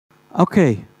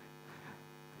Okay.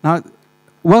 Now,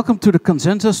 welcome to the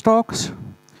consensus talks.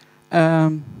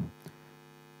 Um,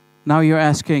 Now you're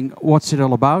asking, what's it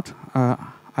all about?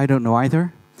 I don't know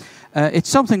either. It's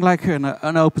something like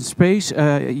an open space.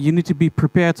 You need to be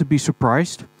prepared to be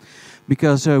surprised,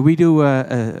 because we do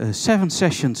 7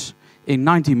 sessions in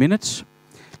 90 minutes.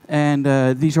 And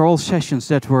these are all sessions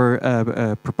that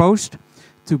were proposed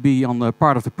to be on the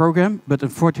part of the program, but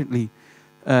unfortunately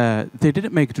they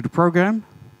didn't make it to the program,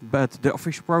 but the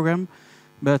official program.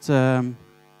 But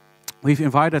we've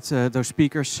invited those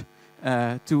speakers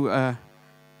to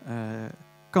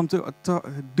come to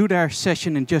do their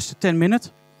session in just 10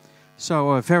 minutes.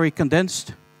 So very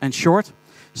condensed and short.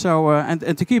 So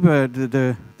and to keep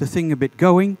the thing a bit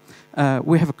going,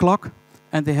 we have a clock,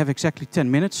 and they have exactly 10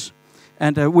 minutes.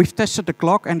 And we've tested the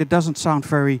clock, and it doesn't sound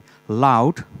very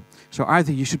loud. So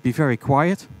either you should be very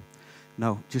quiet.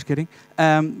 No, just kidding.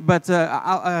 But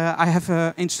I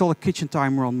have installed a kitchen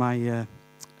timer on my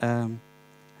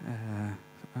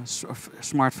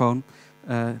smartphone.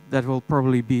 That will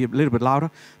probably be a little bit louder.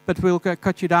 But we'll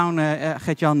cut you down,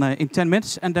 Gert-Jan, in 10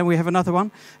 minutes. And then we have another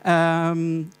one.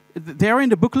 They're in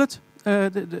the booklet,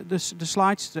 the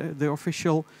slides, the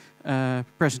official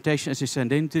presentation as they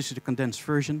send in. This is the condensed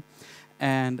version.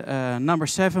 And number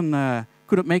 7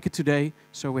 couldn't make it today.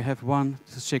 So we have 1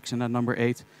 to 6 and then number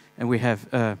 8. And we have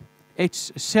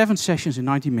 7 sessions in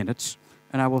 90 minutes.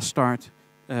 And I will start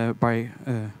by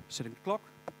setting the clock.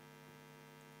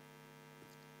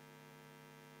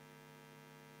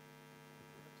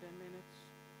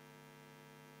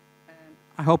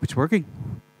 I hope it's working.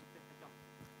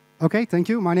 Okay, thank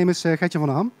you. My name is Gert-Jan van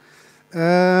der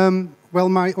Ham. Well,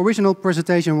 my original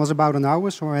presentation was about an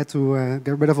hour, so I had to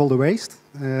get rid of all the waste.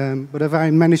 But if I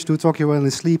managed to talk you well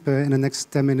in sleep in the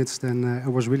next 10 minutes, then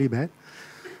it was really bad.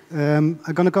 I'm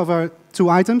going to cover 2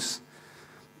 items.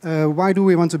 Why do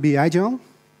we want to be agile?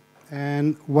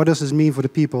 And what does this mean for the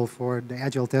people, for the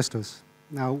agile testers?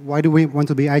 Now, why do we want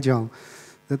to be agile?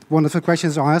 That one of the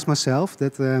questions I ask myself,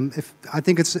 that if I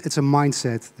think it's a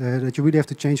mindset, that you really have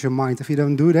to change your mind. If you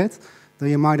don't do that, then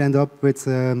you might end up with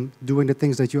doing the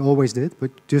things that you always did, but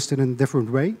just in a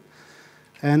different way.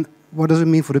 And what does it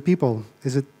mean for the people?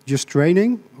 Is it just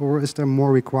training, or is there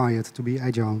more required to be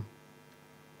agile?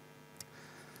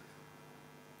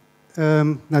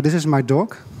 Now this is my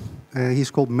dog.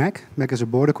 He's called Mac. Mac is a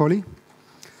border collie.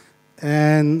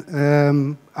 And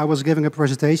I was giving a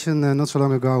presentation not so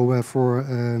long ago for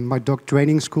my dog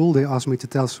training school. They asked me to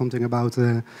tell something about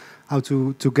how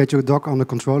to get your dog under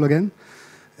control again.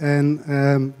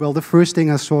 And well, the first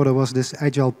thing I saw there was this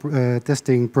agile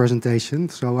testing presentation,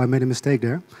 so I made a mistake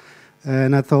there.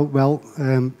 And I thought, well,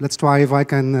 let's try if I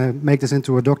can make this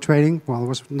into a dog training. Well, it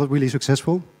was not really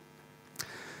successful.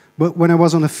 But when I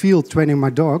was on the field training my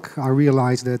dog, I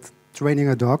realized that training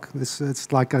a dog,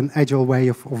 it's like an agile way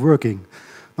of working.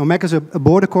 Now, Mac is a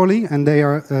border collie, and they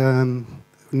are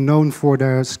known for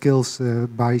their skills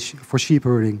for sheep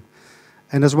herding.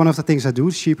 And that's one of the things I do,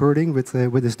 sheep herding with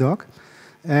this dog.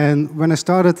 And when I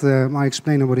started, I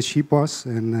explained what a sheep was,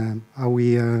 and how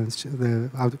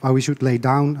we should lay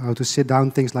down, how to sit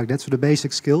down, things like that, so the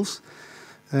basic skills.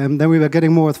 Then we were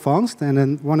getting more advanced, and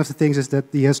then one of the things is that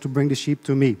he has to bring the sheep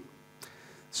to me.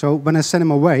 So when I sent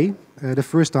him away, the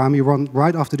first time he ran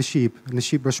right after the sheep, and the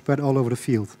sheep were spread all over the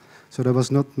field. So that was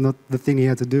not the thing he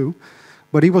had to do.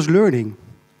 But he was learning.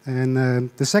 And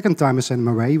the second time I sent him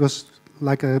away, he was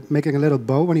like making a little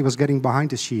bow, and he was getting behind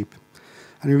the sheep.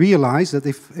 And he realized that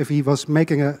if he was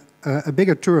making a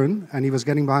bigger turn, and he was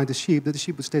getting behind the sheep, that the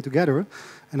sheep would stay together,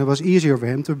 and it was easier for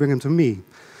him to bring him to me.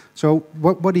 So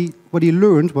what he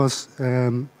learned was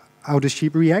how the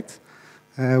sheep react,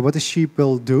 what the sheep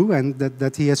will do, and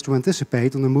that he has to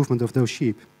anticipate on the movement of those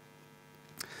sheep.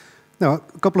 Now,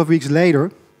 a couple of weeks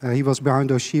later, he was behind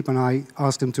those sheep, and I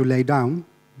asked him to lay down,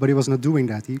 but he was not doing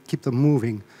that. He kept on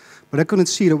moving. But I couldn't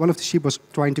see that one of the sheep was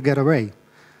trying to get away.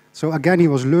 So again, he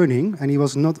was learning, and he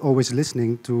was not always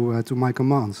listening to my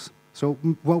commands. So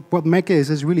what Mac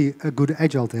is really a good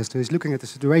agile tester. He's looking at the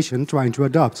situation, trying to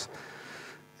adapt.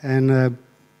 And,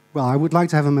 well, I would like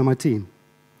to have him in my team.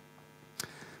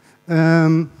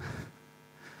 Now,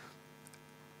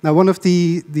 one of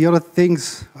the other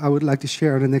things I would like to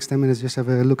share in the next 10 minutes, just have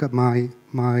a look at my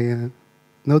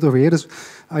note over here.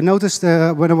 I noticed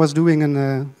when I was doing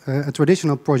a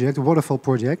traditional project, a waterfall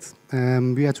project,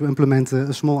 we had to implement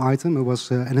a small item. It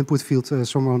was an input field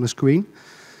somewhere on the screen.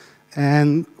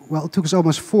 And, well, it took us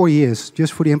almost 4 years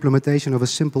just for the implementation of a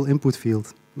simple input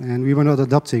field. And we were not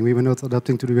adapting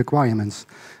to the requirements.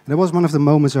 And that was one of the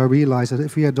moments I realized that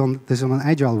if we had done this in an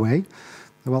agile way,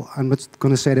 Well, I'm not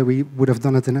going to say that we would have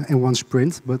done it in one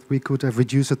sprint, but we could have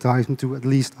reduced the time to at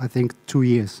least, I think, 2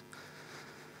 years.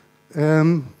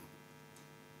 Now,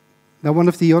 one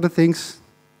of the other things.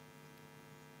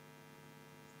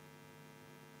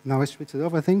 Now I switch it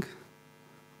off, I think.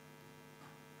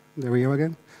 There we go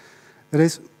again. That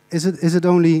is it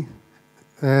only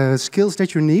skills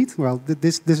that you need? Well,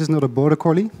 this is not a border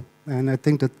collie, and I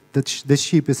think that this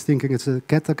sheep is thinking it's a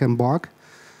cat that can bark.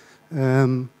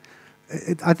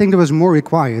 I think there was more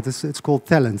required. It's called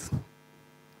talent.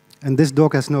 And this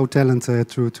dog has no talent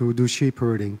to do sheep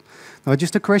herding. Now,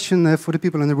 just a question for the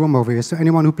people in the room over here. Is there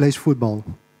anyone who plays football?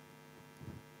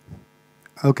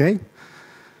 Okay.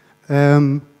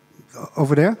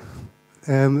 Over there?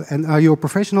 And are you a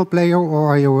professional player or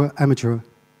are you an amateur?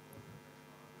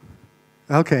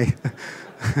 Okay.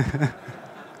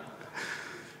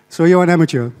 So you're an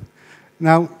amateur.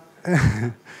 Now,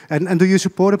 and do you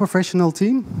support a professional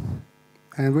team?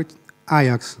 And with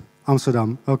Ajax,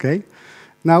 Amsterdam. Okay.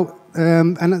 Now,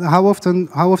 and how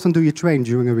often do you train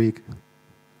during a week?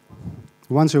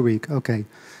 Once a week. Okay.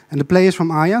 And the players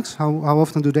from Ajax, how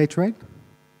often do they train?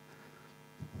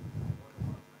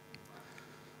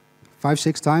 5,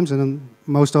 6 times, and then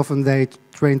most often they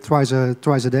train twice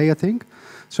a day, I think.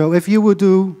 So if you would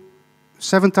do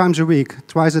 7 times a week,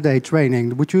 twice a day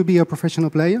training, would you be a professional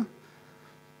player?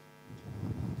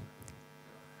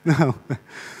 No.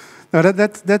 No,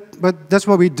 but that's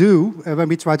what we do when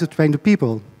we try to train the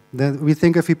people. That we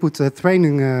think if we put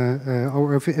training,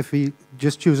 or if we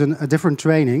just choose a different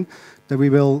training, that we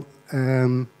will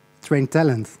train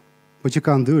talent. But you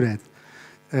can't do that.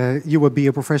 You would be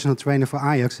a professional trainer for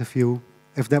Ajax if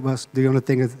that was the only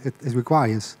thing it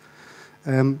requires.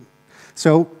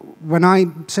 So when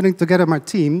I'm sitting together my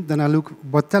team, then I look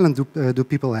what talent do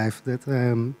people have. That,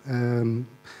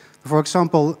 for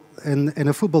example, in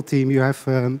a football team, you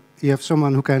have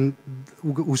someone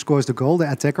who scores the goal,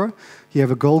 the attacker. You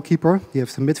have a goalkeeper. You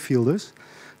have the midfielders.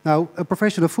 Now, a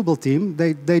professional football team,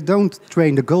 they don't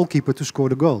train the goalkeeper to score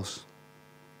the goals,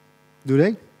 do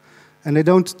they? And they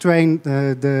don't train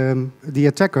the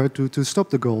attacker to stop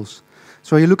the goals.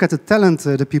 So you look at the talent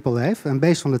the people have, and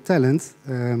based on the talent,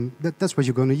 that's what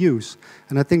you're going to use.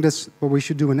 And I think that's what we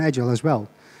should do in Agile as well.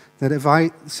 That if I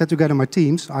set together my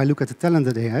teams, I look at the talent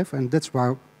that they have, and that's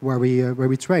where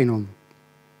we train on.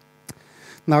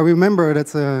 Now, I remember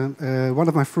that one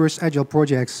of my first Agile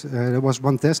projects, there was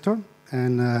one tester,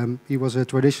 and he was a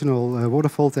traditional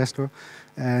waterfall tester,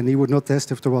 and he would not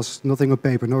test if there was nothing on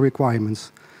paper, no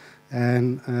requirements.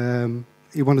 And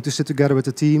he wanted to sit together with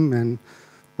the team and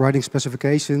writing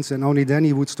specifications, and only then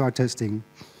he would start testing.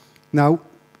 Now,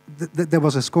 that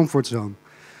was his comfort zone.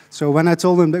 So when I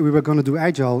told him that we were going to do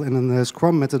Agile in a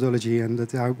Scrum methodology and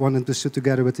that I wanted to sit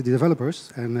together with the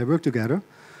developers and work together,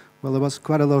 well, there was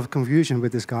quite a lot of confusion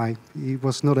with this guy. He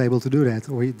was not able to do that,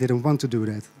 or he didn't want to do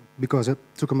that, because it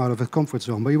took him out of his comfort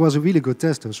zone. But he was a really good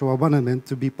tester, so I wanted him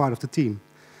to be part of the team.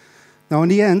 Now, in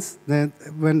the end,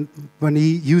 when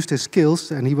he used his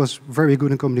skills and he was very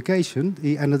good in communication,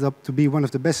 he ended up to be one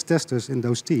of the best testers in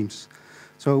those teams.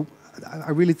 So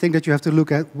I really think that you have to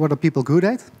look at what are people good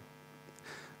at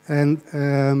and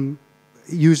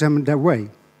use them in that way.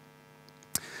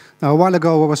 Now, a while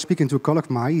ago, I was speaking to a colleague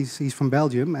of mine. He's from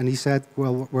Belgium, and he said,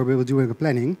 well, where we were doing a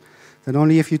planning, that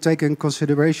only if you take in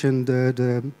consideration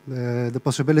the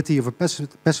possibility of a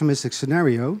pessimistic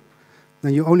scenario,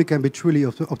 then you only can be truly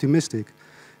optimistic.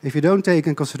 If you don't take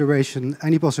in consideration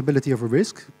any possibility of a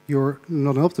risk, you're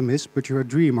not an optimist, but you're a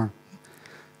dreamer.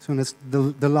 So that's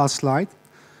the last slide.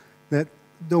 That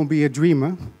don't be a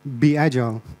dreamer, be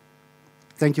agile.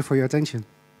 Thank you for your attention.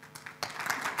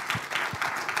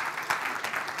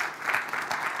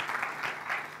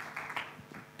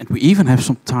 And we even have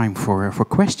some time for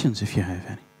questions if you have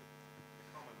any.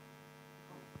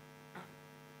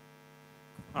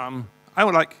 I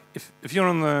would like, if you're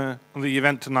on the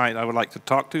event tonight, I would like to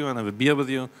talk to you and have a beer with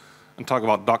you and talk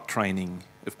about dog training,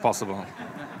 if possible.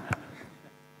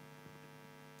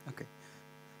 Okay.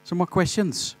 Some more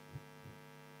questions?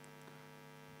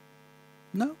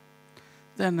 No?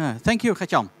 Then thank you,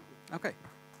 Gert-Jan. Okay.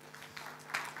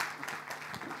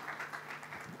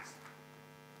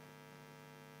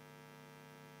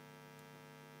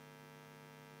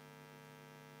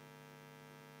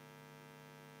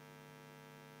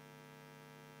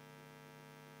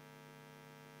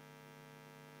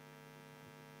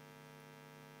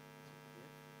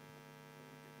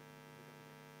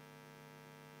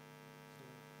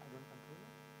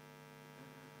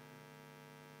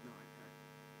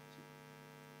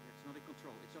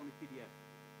 It's only PDF.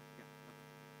 Yeah.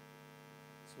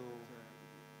 So,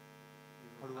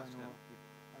 how do I know?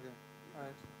 Okay. All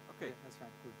right. Okay, that's fine.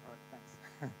 Cool. All right, thanks.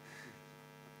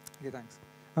 Okay, thanks.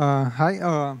 Hi,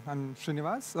 I'm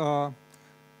Srinivas. So I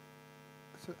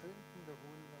don't think the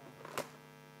whole.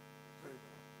 Sorry,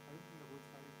 I don't think the whole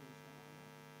slide is being shown.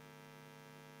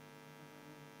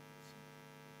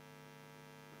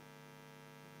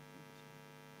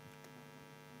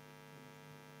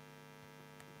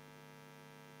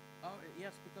 Oh,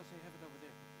 yes, because they have it over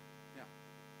there. Yeah.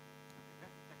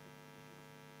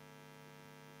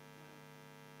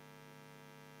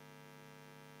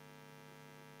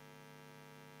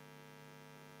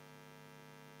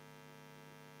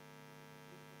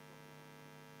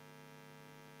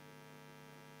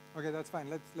 Okay, that's fine.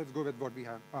 Let's go with what we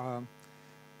have.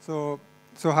 So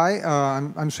hi,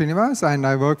 I'm Srinivas, and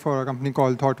I work for a company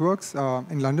called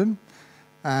ThoughtWorks in London.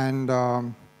 And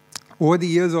over the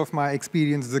years of my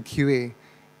experience as a QA,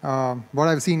 what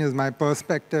I've seen is my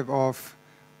perspective of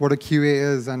what a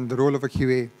QA is and the role of a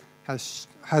QA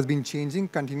has been changing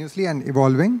continuously and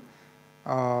evolving.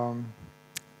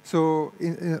 So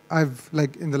in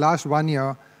the last 1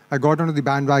 year, I got onto the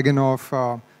bandwagon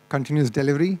of continuous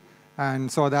delivery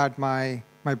and saw that my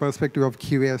perspective of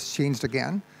QA has changed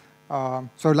again.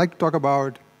 So I'd like to talk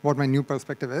about what my new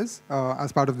perspective is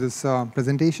as part of this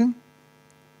presentation.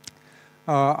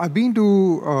 I've been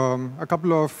to a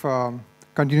couple of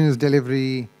continuous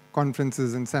delivery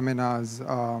conferences and seminars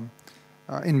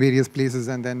in various places,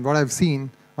 and then what I've seen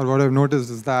or what I've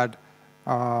noticed is that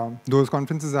those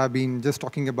conferences have been just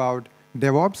talking about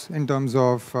DevOps in terms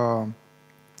of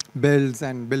builds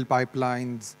and build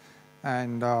pipelines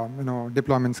and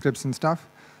deployment scripts and stuff.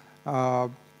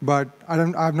 But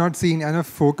I've not seen enough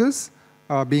focus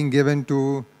being given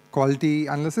to quality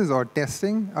analysis or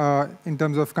testing in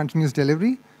terms of continuous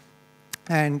delivery.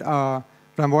 And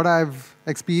from what I've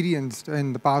experienced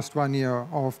in the past 1 year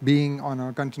of being on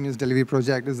a continuous delivery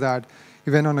project is that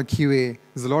even on a QA,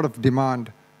 there's a lot of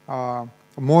demand,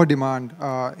 more demand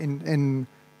in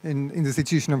the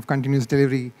situation of continuous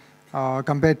delivery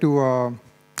compared to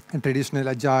a traditional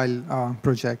Agile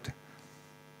project.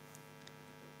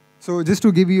 So just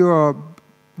to give you a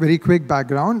very quick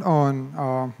background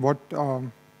on what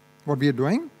we are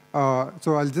doing.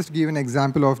 So I'll just give an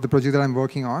example of the project that I'm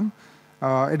working on.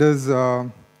 It is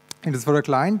for a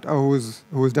client who's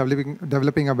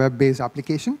developing a web-based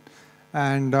application,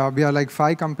 and we are like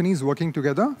 5 companies working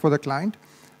together for the client,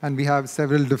 and we have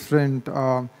several different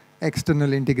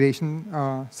external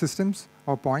integration systems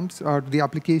or points to the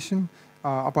application,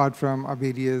 apart from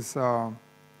various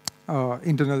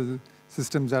internal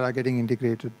systems that are getting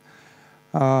integrated.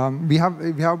 We have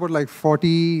about like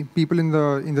 40 people in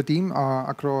the team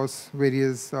across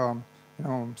various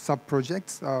sub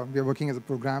projects. We are working as a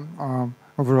program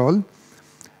overall,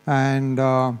 and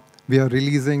we are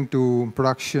releasing to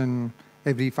production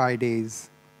every 5 days.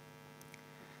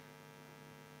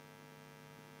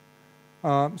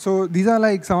 So these are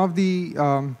like some of the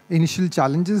initial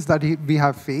challenges that we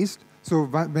have faced. So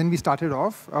when we started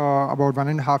off about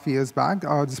 1.5 years back,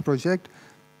 this project,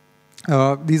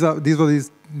 these were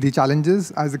the challenges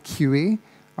as a QA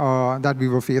that we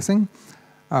were facing.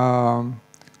 And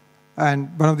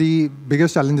one of the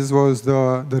biggest challenges was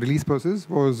the release process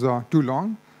was too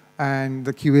long, and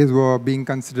the QAs were being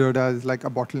considered as like a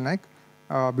bottleneck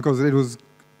because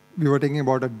we were taking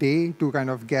about a day to kind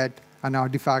of get an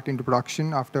artifact into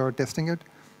production after testing it,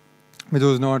 which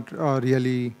was not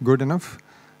really good enough.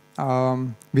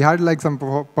 We had like some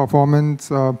performance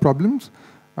problems.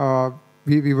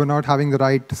 We were not having the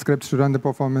right scripts to run the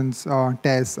performance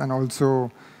tests, and also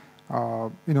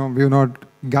we were not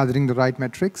gathering the right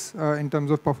metrics in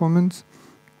terms of performance.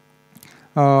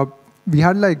 We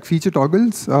had like feature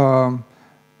toggles,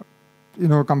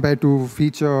 compared to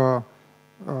feature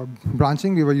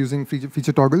branching. We were using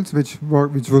feature toggles, which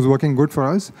was working good for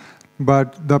us.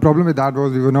 But the problem with that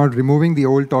was we were not removing the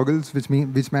old toggles, which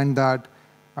meant that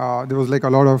there was like a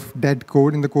lot of dead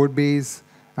code in the code base,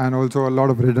 and also a lot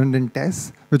of redundant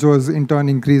tests, which was in turn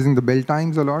increasing the build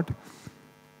times a lot.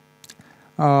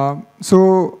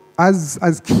 So as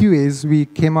QAs, we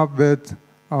came up with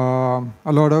a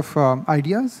lot of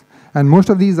ideas, and most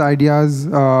of these ideas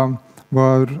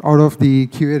were out of the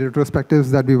QA retrospectives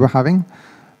that we were having.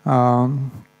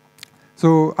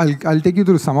 So I'll take you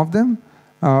through some of them.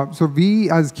 So we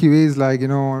as QAs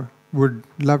would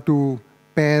love to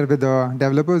pair with the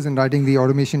developers in writing the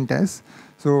automation tests.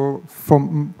 So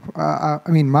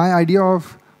my idea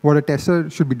of what a tester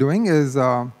should be doing is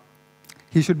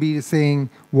he should be saying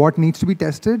what needs to be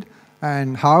tested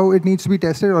and how it needs to be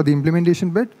tested, or the implementation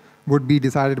bit would be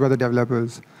decided by the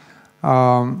developers.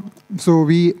 So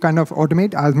we kind of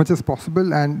automate as much as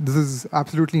possible, and this is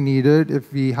absolutely needed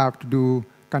if we have to do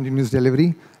continuous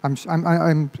delivery. I'm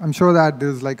sure that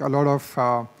there's like a lot of,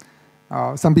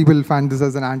 some people find this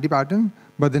as an anti-pattern,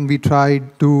 but then we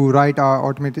tried to write our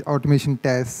automation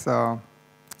tests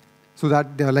so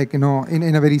that they're like, in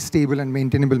a very stable and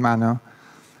maintainable manner.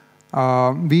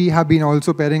 We have been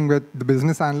also pairing with the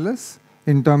business analysts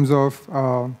in terms of,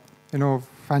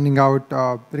 finding out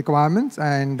requirements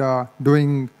and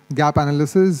doing gap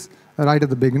analysis right at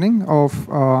the beginning of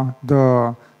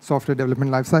the software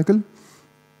development lifecycle.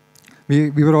 We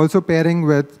were also pairing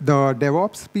with the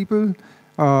DevOps people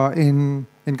in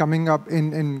coming up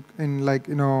in like,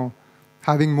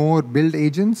 having more build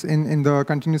agents in the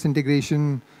continuous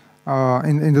integration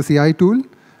in the CI tool,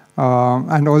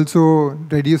 and also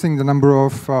reducing the number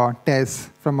of tests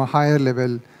from a higher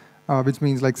level, which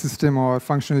means like system or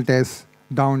functional tests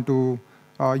down to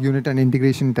unit and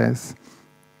integration tests.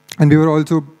 And we were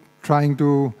also trying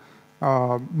to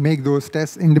make those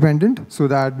tests independent so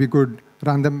that we could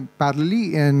run them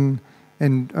parallelly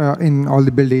in all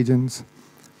the build agents.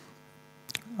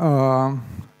 So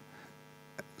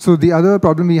the other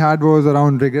problem we had was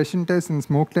around regression tests and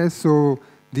smoke tests. So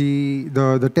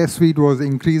the test suite was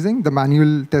increasing. The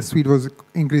manual test suite was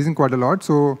increasing quite a lot.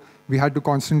 So we had to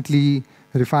constantly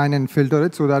refine and filter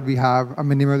it so that we have a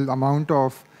minimal amount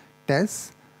of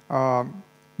tests,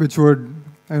 which would,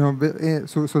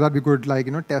 so that we could like,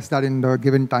 test that in the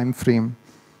given time frame.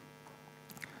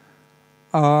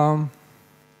 And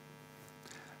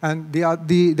the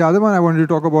other one I wanted to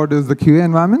talk about is the QA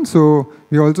environment. So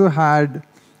we also have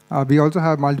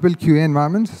multiple QA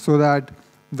environments so that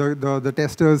the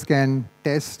testers can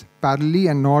test parallelly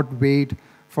and not wait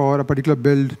for a particular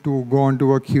build to go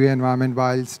onto a QA environment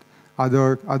whilst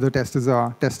other testers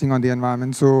are testing on the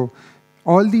environment. So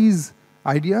all these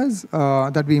ideas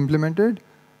that we implemented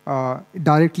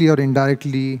directly or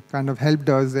indirectly kind of helped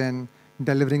us in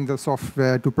delivering the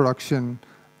software to production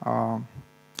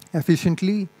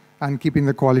efficiently and keeping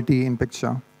the quality in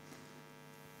picture.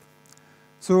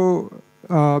 So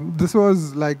this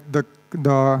was like the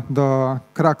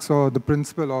crux or the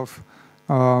principle of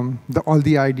all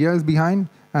the ideas behind.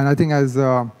 And I think as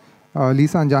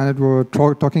Lisa and Janet were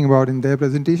talking about in their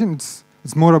presentation,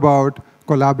 it's more about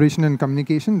collaboration and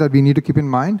communication that we need to keep in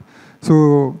mind.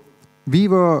 So we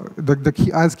were,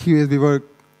 as QAs, we were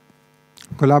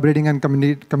collaborating and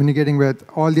communicating with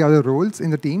all the other roles in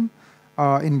the team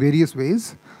in various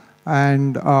ways.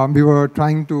 And we were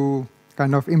trying to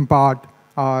kind of impart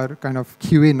our kind of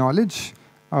QA knowledge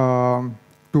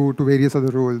to various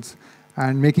other roles,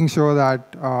 and making sure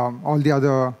that all the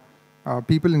other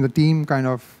people in the team kind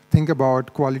of think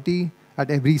about quality at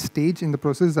every stage in the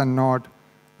process and not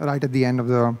right at the end of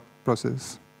the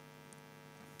process.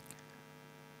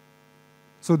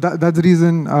 So that's the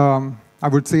reason I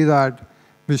would say that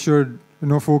we should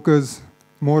focus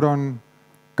more on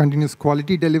continuous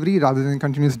quality delivery rather than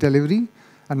continuous delivery,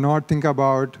 and not think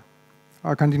about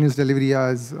continuous delivery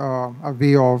as a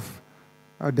way of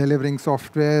delivering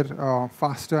software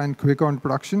faster and quicker on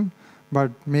production,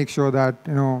 but make sure that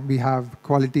we have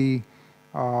quality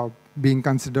being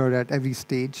considered at every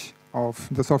stage of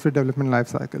the software development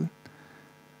lifecycle.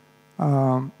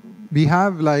 We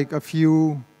have like a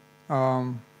few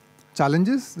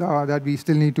challenges that we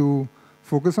still need to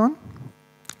focus on,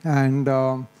 and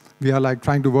we are like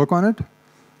trying to work on it.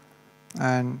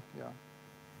 And yeah,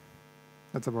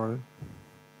 that's about it.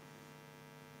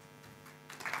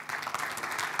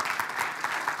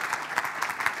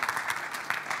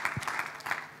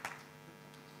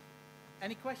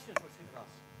 Any questions for Srinivas?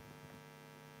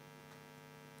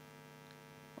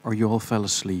 Or you all fell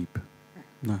asleep?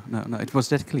 No, it was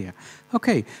that clear.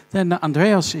 Okay, then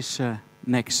Andreas is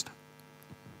next.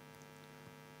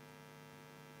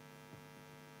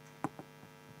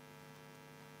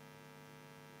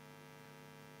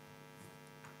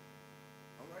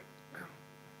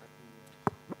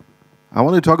 I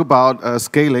want to talk about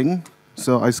scaling,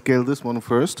 so I scale this one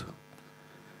first.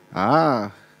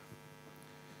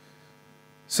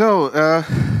 So,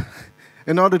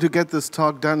 in order to get this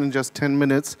talk done in just 10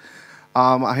 minutes,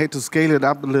 I had to scale it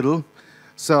up a little.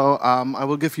 So I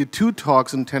will give you 2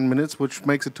 talks in 10 minutes, which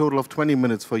makes a total of 20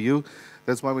 minutes for you.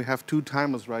 That's why we have 2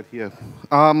 timers right here.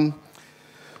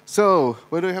 So,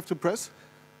 where do I have to press?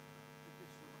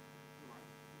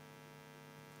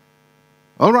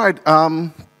 All right.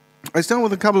 I start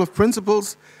with a couple of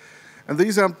principles. And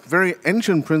these are very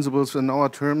ancient principles in our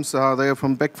terms. They are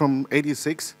back from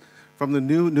 '86. From the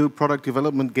new product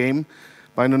development game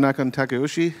by Nonaka and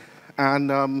Takeyoshi.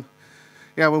 And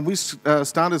yeah, when we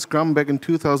started Scrum back in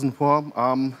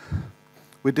 2004,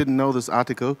 we didn't know this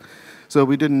article. So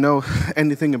we didn't know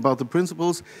anything about the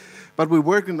principles. But we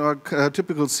work in our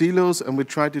typical silos, and we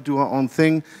try to do our own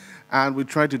thing, and we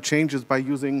try to change it by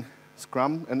using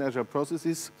Scrum and Agile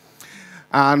processes.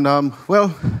 And,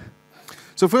 well,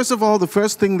 so first of all, the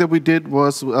first thing that we did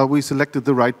was we selected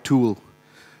the right tool.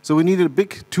 So we needed a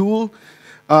big tool.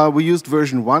 We used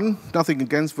version 1. Nothing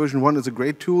against version 1, is a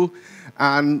great tool.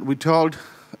 And we told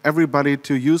everybody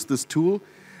to use this tool.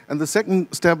 And the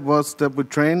second step was that we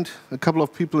trained a couple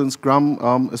of people in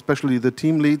Scrum, especially the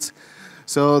team leads,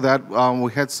 so that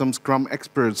we had some Scrum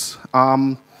experts.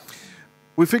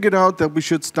 We figured out that we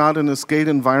should start in a scaled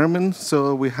environment,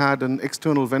 so we had an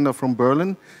external vendor from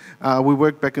Berlin. We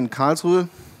worked back in Karlsruhe,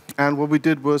 and what we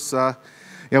did was,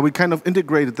 we kind of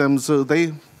integrated them, so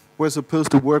they were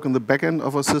supposed to work on the back end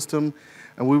of our system,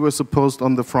 and we were supposed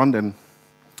on the front end.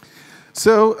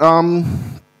 So,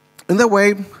 in that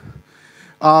way,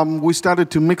 we started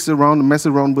to mess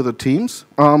around with the teams.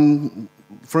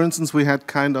 For instance, we had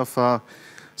kind of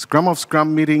Scrum of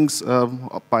Scrum meetings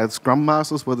by the Scrum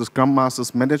Masters, where the Scrum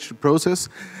Masters managed the process.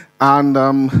 And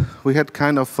we had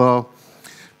kind of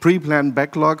pre-planned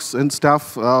backlogs and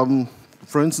stuff.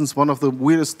 For instance, one of the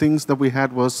weirdest things that we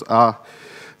had was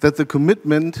that the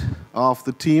commitment of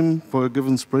the team for a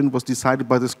given sprint was decided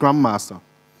by the Scrum Master.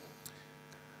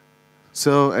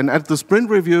 So, and at the sprint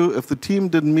review, if the team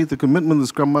didn't meet the commitment, the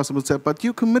Scrum Master would say, but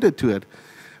you committed to it.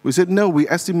 We said, no, we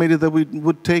estimated that we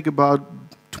would take about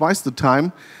twice the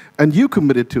time, and you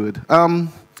committed to it.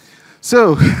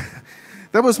 So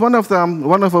that was one of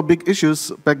our big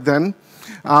issues back then,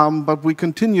 but we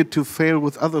continued to fail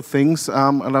with other things,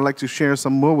 and I'd like to share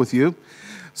some more with you.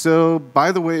 So,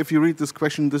 by the way, if you read this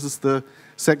question, this is the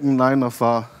second line of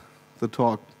the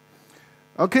talk.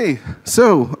 Okay,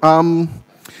 so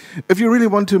if you really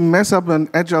want to mess up an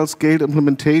agile scaled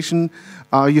implementation,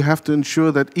 you have to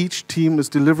ensure that each team is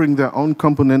delivering their own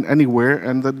component anywhere,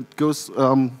 and that it goes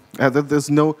that there's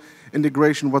no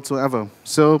integration whatsoever.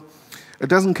 So it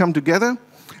doesn't come together.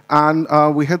 And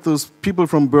we had those people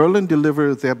from Berlin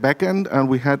deliver their backend, and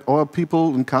we had our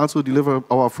people in Karlsruhe deliver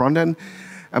our front end.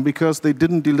 And because they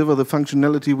didn't deliver the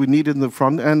functionality we needed in the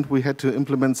front end, we had to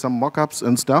implement some mock-ups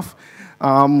and stuff,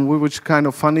 which was kind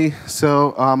of funny.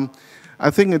 So I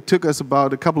think it took us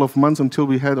about a couple of months until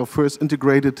we had our first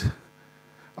integrated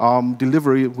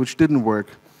delivery, which didn't work.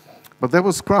 But that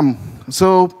was Scrum.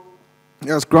 So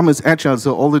yeah, Scrum is Agile,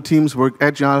 so all the teams work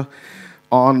Agile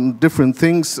on different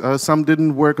things. Some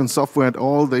didn't work on software at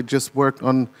all. They just worked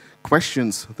on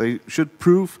questions. They should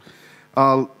prove,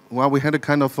 well, we had a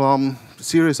kind of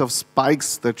series of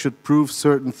spikes that should prove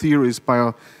certain theories by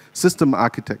our system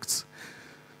architects.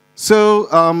 So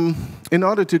in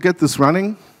order to get this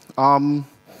running,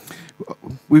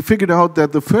 we figured out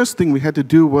that the first thing we had to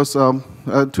do was to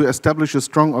establish a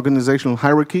strong organizational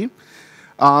hierarchy.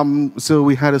 So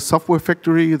we had a software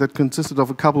factory that consisted of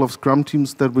a couple of Scrum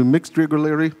teams that we mixed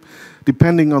regularly,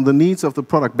 depending on the needs of the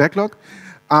product backlog.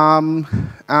 Well,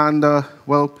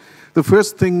 the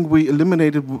first thing we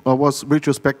eliminated was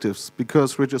retrospectives,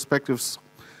 because retrospectives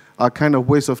are kind of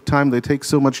waste of time. They take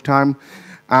so much time,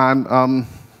 and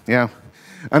yeah.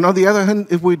 And on the other hand,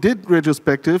 if we did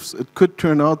retrospectives, it could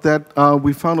turn out that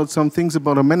we found out some things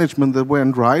about our management that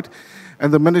weren't right,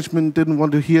 and the management didn't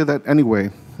want to hear that anyway.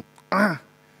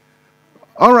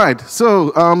 All right,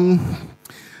 so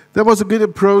that was a good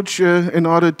approach in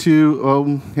order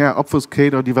to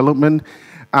obfuscate our development.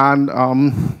 And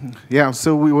yeah,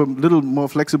 so we were a little more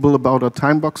flexible about our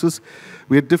time boxes.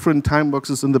 We had different time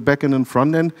boxes in the back end and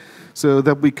front end, so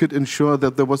that we could ensure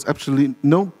that there was absolutely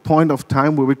no point of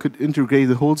time where we could integrate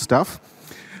the whole stuff.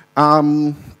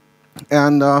 Well,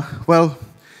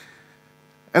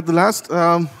 at the last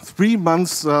 3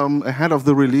 months ahead of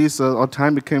the release, our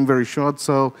time became very short,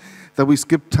 so that we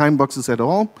skipped time boxes at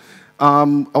all.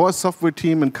 Our software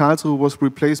team in Karlsruhe was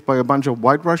replaced by a bunch of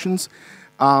White Russians.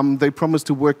 They promised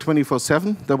to work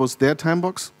 24/7. That was their time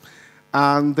box.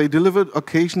 And they delivered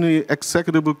occasionally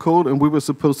executable code, and we were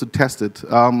supposed to test it.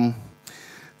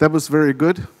 That was very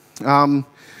good.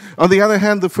 On the other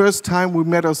hand, the first time we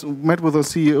met with our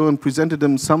CEO and presented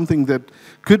him something that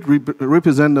could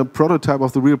represent a prototype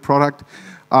of the real product,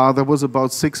 that was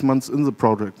about 6 months in the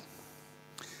project.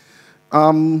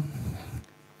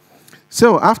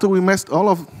 So after we messed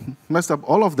up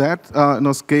all of that in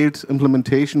our scaled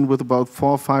implementation with about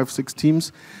 4, 5, 6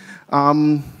 teams,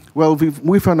 well,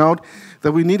 we found out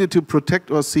that we needed to protect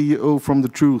our CEO from the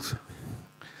truth.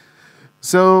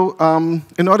 So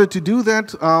in order to do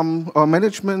that, our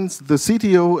management, the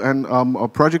CTO and our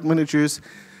project managers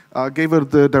gave us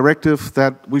the directive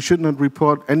that we should not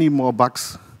report any more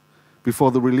bugs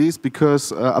before the release,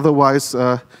 because otherwise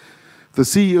the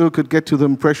CEO could get to the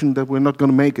impression that we're not going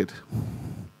to make it.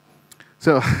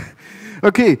 So,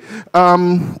 okay.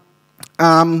 And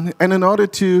in order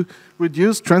to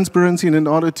reduce transparency and in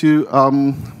order to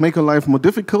make our life more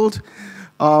difficult,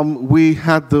 we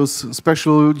had this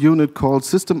special unit called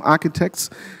system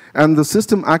architects. And the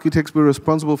system architects were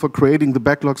responsible for creating the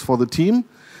backlogs for the team.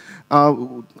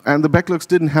 And the backlogs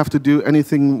didn't have to do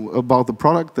anything about the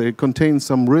product. They contained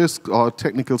some risk or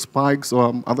technical spikes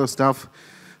or other stuff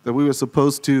that we were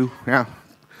supposed to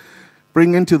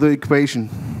bring into the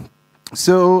equation.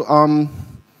 So,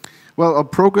 well, our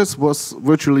progress was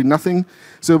virtually nothing.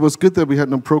 So it was good that we had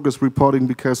no progress reporting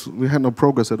because we had no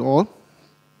progress at all.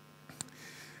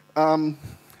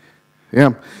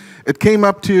 It came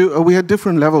up to, we had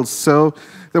different levels. So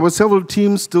there were several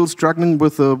teams still struggling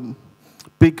with a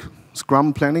big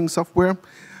Scrum planning software.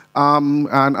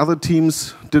 And other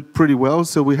teams did pretty well.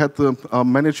 So we had the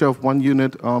manager of one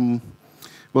unit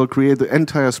create the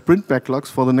entire sprint backlogs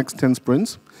for the next 10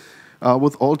 sprints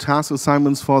with all task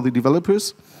assignments for the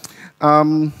developers.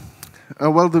 The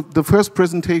first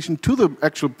presentation to the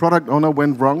actual product owner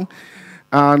went wrong.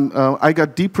 And I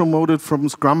got depromoted from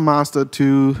Scrum Master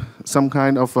to some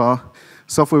kind of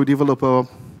software developer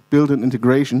build-in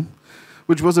integration,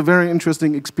 which was a very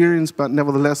interesting experience, but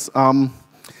nevertheless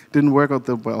didn't work out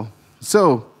that well.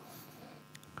 So,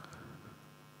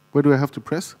 where do I have to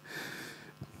press?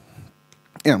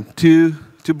 Yeah, to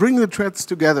bring the threads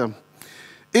together.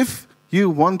 If you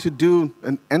want to do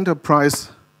an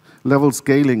enterprise-level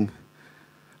scaling,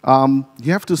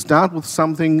 you have to start with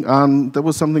something, that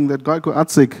was something that Gojko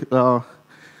Atzik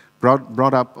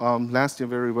brought up last year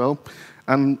very well,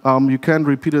 and you can't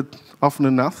repeat it often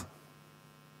enough,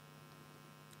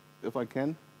 if I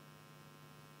can.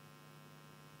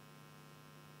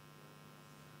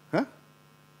 Huh?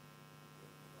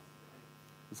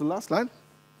 Is the last slide?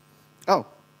 Oh,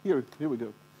 here we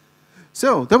go.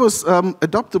 So that was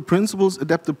adopt the principles,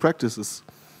 adapt the practices.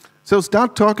 So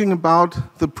start talking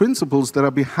about the principles that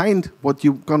are behind what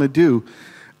you're going to do.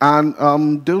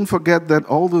 And don't forget that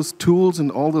all those tools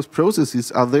and all those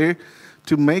processes are there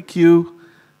to make you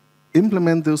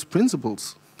implement those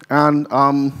principles. And,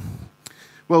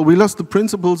 well, we lost the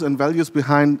principles and values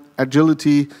behind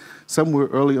agility somewhere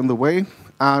early on the way.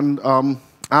 And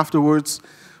afterwards,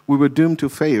 we were doomed to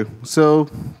fail. So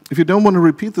if you don't want to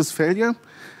repeat this failure,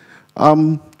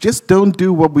 just don't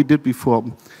do what we did before.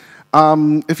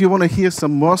 If you want to hear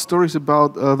some more stories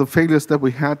about the failures that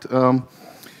we had,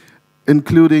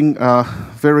 including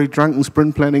very drunken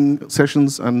sprint planning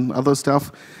sessions and other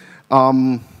stuff,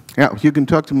 you can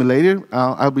talk to me later.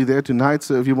 I'll be there tonight,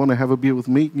 so if you want to have a beer with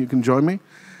me, you can join me.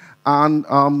 And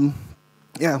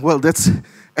well, that's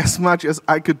as much as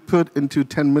I could put into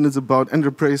 10 minutes about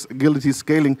enterprise agility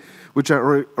scaling, which I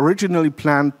originally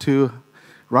planned to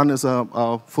run as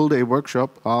a full-day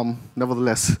workshop.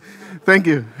 Nevertheless, thank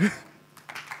you.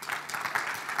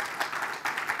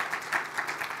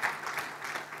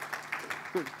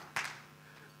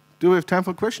 Do we have time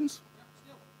for questions?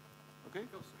 Okay.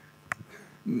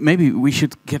 Maybe we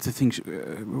should get the things,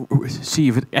 see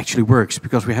if it actually works,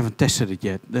 because we haven't tested it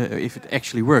yet, if it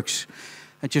actually works.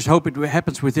 I just hope it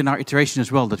happens within our iteration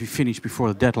as well, that we finish before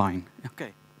the deadline.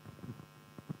 Okay.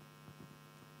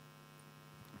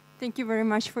 Thank you very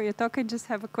much for your talk. I just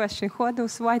have a question. Who are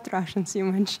those white Russians you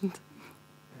mentioned?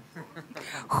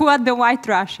 Who are the white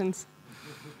Russians?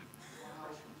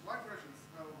 White Russians?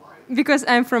 Why? Because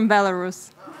I'm from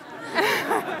Belarus.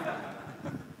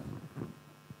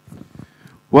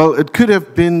 Well, it could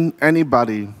have been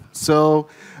anybody. So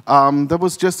there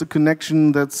was just a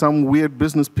connection that some weird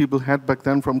business people had back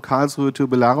then from Karlsruhe to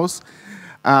Belarus.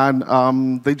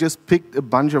 And they just picked a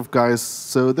bunch of guys.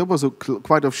 So there was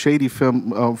quite a shady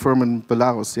firm in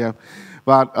Belarus, yeah.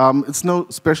 But it's no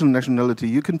special nationality.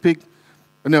 You can pick,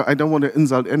 no, I don't want to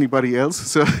insult anybody else.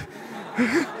 So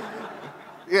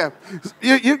yeah,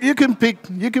 you can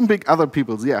pick other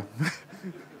people's, yeah.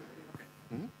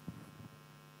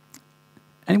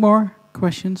 Any more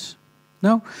questions?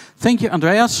 No? Thank you,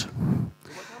 Andreas.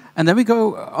 And then we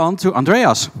go on to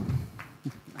Andreas.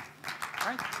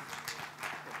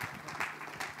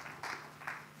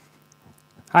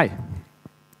 Hi.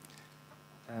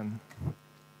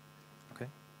 Okay.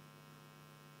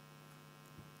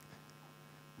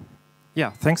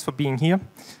 Yeah, thanks for being here.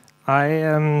 I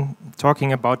am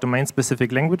talking about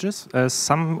domain-specific languages.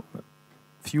 Some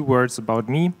few words about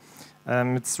me.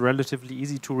 It's relatively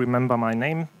easy to remember my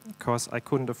name, because I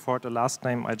couldn't afford a last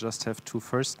name. I just have two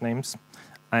first names.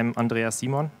 I'm Andreas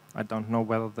Simon. I don't know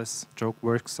whether this joke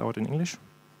works out in English.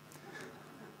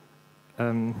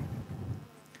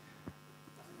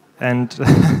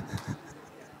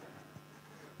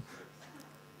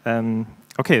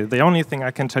 Okay, the only thing I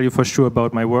can tell you for sure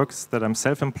about my work is that I'm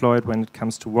self-employed when it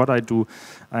comes to what I do.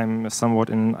 I'm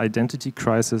somewhat in identity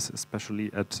crisis,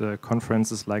 especially at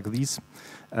conferences like these,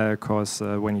 because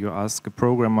when you ask a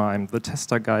programmer, I'm the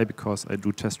tester guy because I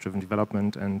do test-driven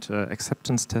development and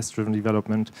acceptance test-driven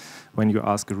development. When you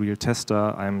ask a real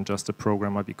tester, I'm just a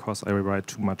programmer because I write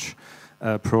too much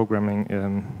programming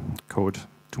code,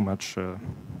 too much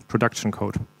production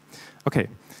code. Okay.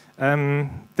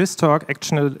 This talk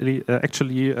actually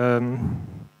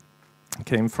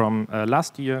came from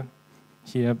last year,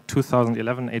 here,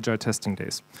 2011 Agile Testing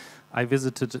Days. I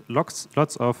visited lots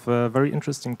of very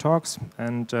interesting talks,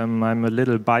 and I'm a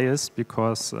little biased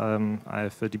because I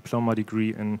have a diploma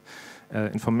degree in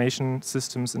information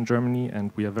systems in Germany,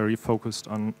 and we are very focused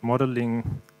on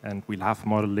modeling, and we love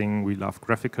modeling, we love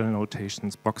graphical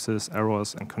notations, boxes,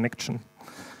 arrows, and connection.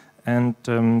 And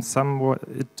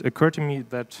it occurred to me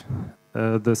that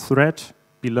the thread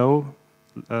below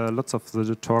lots of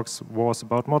the talks was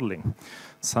about modeling.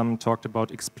 Some talked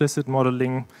about explicit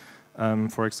modeling.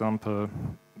 For example,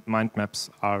 mind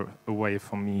maps are a way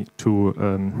for me to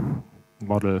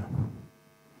model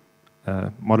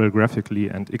graphically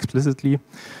and explicitly.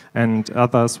 And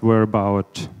others were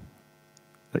about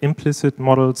implicit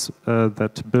models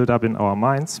that build up in our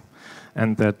minds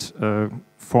and that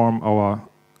form our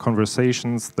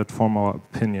conversations, that form our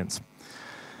opinions.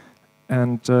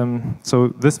 And so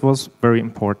this was very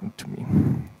important to me.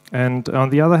 And on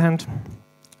the other hand,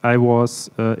 I was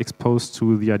exposed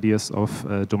to the ideas of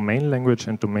domain language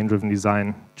and domain-driven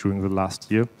design during the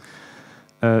last year,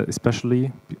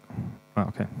 especially,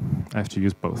 okay, I have to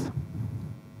use both.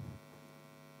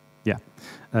 Yeah,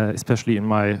 especially in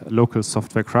my local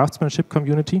software craftsmanship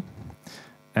community.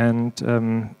 And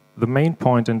the main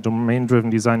point in domain-driven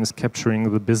design is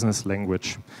capturing the business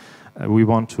language. We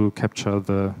want to capture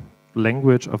the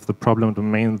language of the problem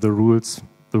domain, the rules,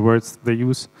 the words they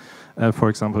use, for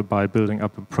example, by building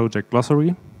up a project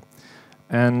glossary.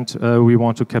 And we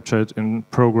want to capture it in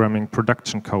programming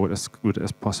production code as good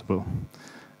as possible.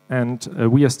 And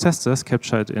we as testers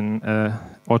capture it in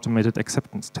automated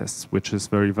acceptance tests, which is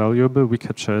very valuable. We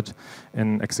capture it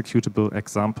in executable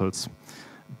examples.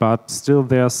 But still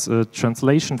there's a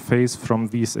translation phase from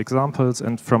these examples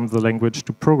and from the language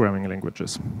to programming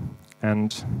languages.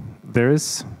 And there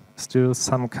is still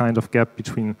some kind of gap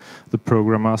between the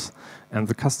programmers and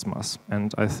the customers.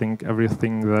 And I think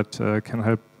everything that can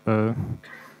help to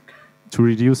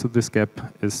reduce this gap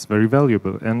is very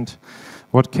valuable. And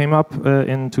what came up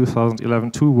in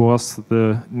 2011 too was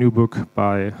the new book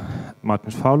by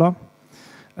Martin Fowler.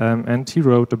 And he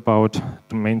wrote about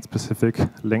domain-specific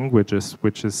languages,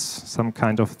 which is some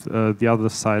kind of the other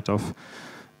side of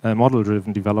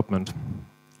model-driven development.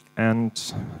 And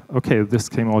okay, this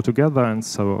came all together, and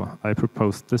so I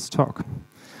proposed this talk.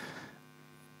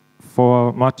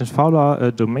 For Martin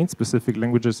Fowler, domain-specific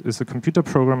languages is a computer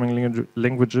programming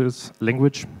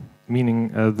language,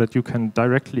 meaning that you can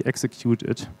directly execute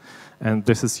it, and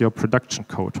this is your production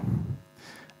code.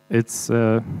 It's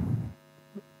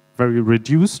very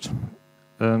reduced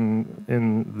in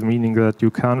the meaning that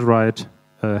you can't write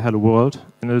hello world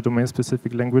in a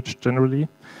domain-specific language generally.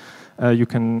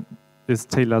 It's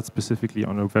tailored specifically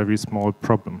on a very small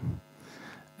problem.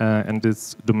 And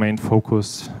it's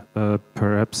domain-focused,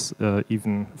 perhaps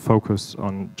even focused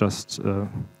on just a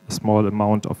small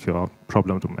amount of your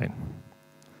problem domain.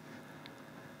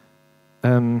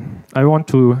 I want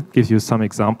to give you some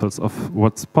examples of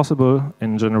what's possible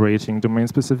in generating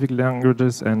domain-specific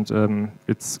languages, and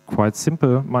it's quite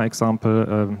simple. My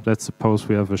example, let's suppose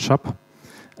we have a shop,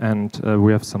 and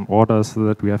we have some orders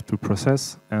that we have to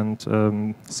process,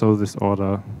 and so this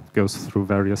order goes through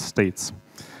various states.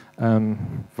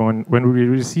 When we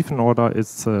receive an order,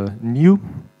 it's new,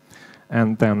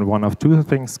 and then one of two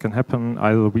things can happen.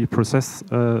 Either we process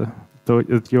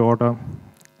the order,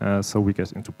 so we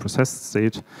get into processed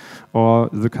state, or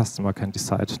the customer can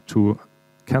decide to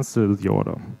cancel the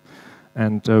order.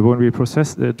 And when we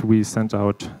process it, we send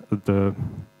out the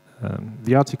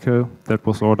article that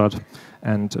was ordered,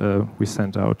 and we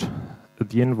send out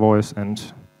the invoice,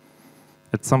 and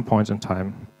at some point in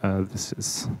time, this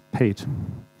is paid.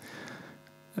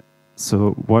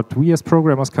 So what we as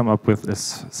programmers come up with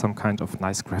is some kind of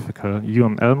nice graphical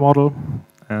UML model,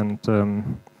 and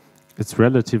it's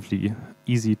relatively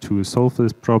easy to solve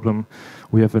this problem.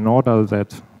 We have an order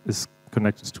that is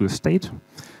connected to a state,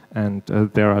 and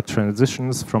there are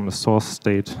transitions from a source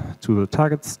state to the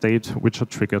target state, which are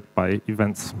triggered by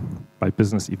events, by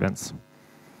business events.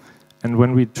 And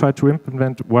when we try to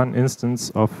implement one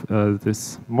instance of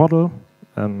this model,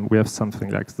 we have something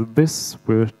like this,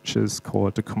 which is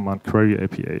called the command query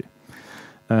API.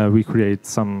 we create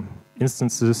some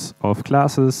instances of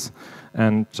classes,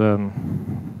 and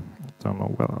don't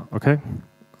know well. Okay,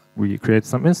 we create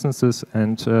some instances,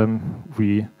 and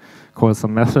we call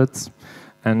some methods.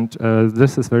 And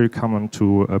this is very common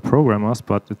to programmers,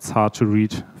 but it's hard to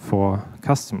read for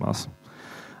customers.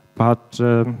 But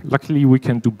luckily, we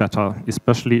can do better,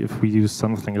 especially if we use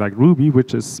something like Ruby,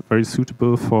 which is very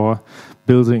suitable for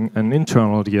building an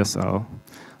internal DSL.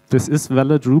 This is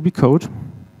valid Ruby code,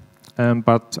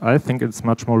 but I think it's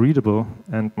much more readable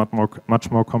and much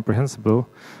more comprehensible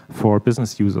for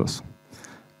business users.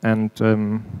 And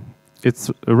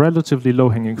it's a relatively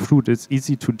low-hanging fruit. It's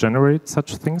easy to generate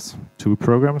such things, to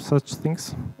program such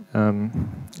things,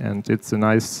 and it's a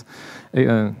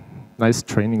nice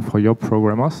training for your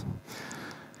programmers.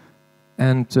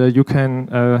 And you can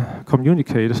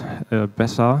communicate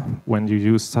better when you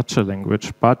use such a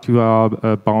language, but you are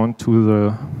bound to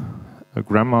the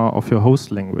grammar of your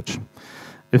host language.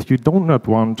 If you do not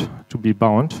want to be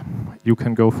bound, you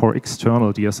can go for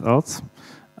external DSLs.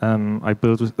 I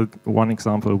built one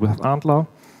example with Antler,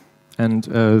 and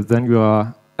then you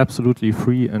are absolutely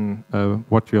free in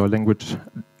what your language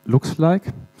looks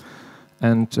like,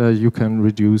 and you can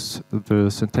reduce the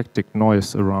syntactic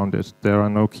noise around it. There are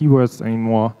no keywords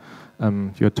anymore.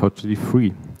 You're totally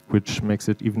free, which makes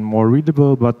it even more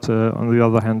readable, but on the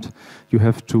other hand, you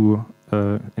have to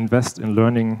invest in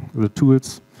learning the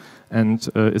tools, and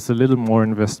it's a little more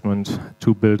investment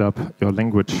to build up your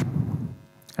language.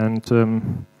 And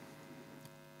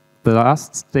the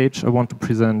last stage I want to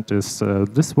present is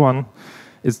this one.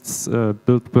 It's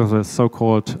built with a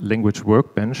so-called language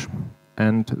workbench.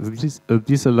 And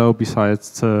these allow,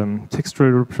 besides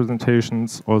textual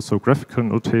representations, also graphical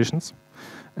notations.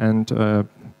 And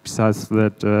besides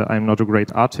that, I'm not a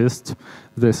great artist.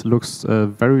 This looks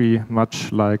very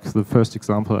much like the first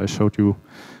example I showed you,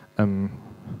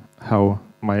 how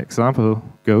my example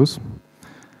goes.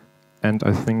 And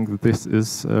I think this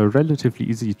is relatively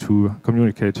easy to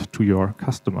communicate to your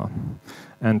customer.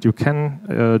 And you can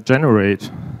generate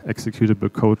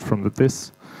executable code from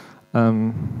this.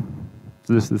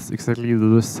 This is exactly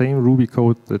the same Ruby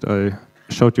code that I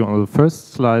showed you on the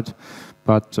first slide,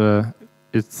 but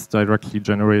it's directly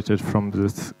generated from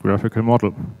this graphical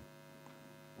model.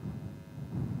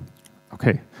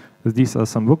 Okay, these are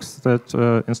some books that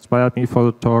inspired me for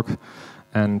the talk,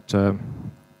 and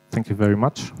thank you very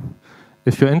much.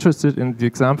 If you're interested in the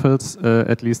examples,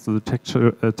 at least the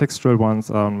textual ones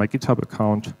are on my GitHub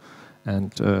account,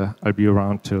 and I'll be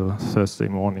around till Thursday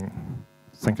morning.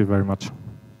 Thank you very much.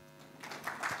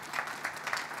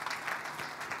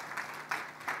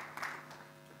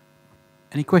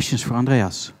 Any questions for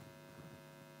Andreas?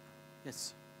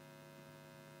 Yes.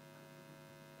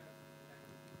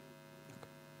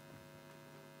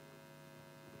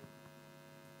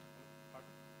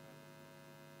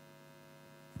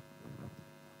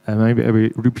 Maybe I will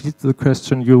repeat the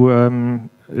question.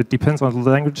 It depends on the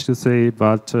language you say,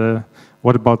 but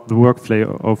what about the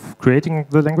workflow of creating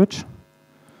the language?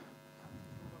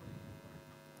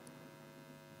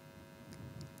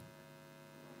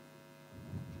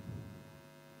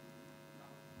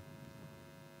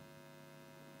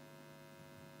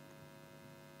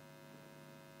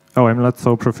 Oh, I'm not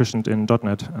so proficient in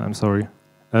 .NET. I'm sorry.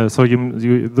 So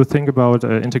the thing about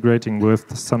integrating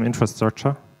with some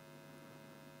infrastructure.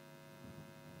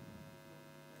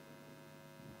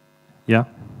 Yeah.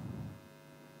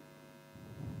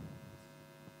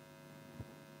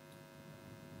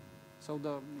 So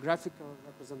the graphical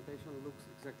representation looks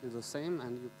exactly the same,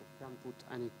 and you can put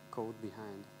any code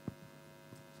behind.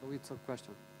 So it's a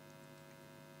question.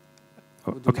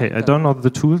 Okay, I don't know the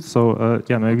tools, so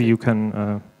yeah, maybe you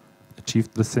can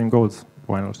achieve the same goals.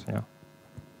 Why not? Yeah.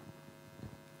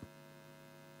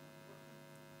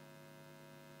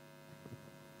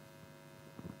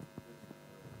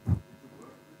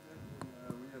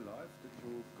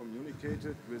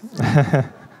 Communicated with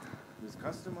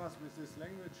customers with this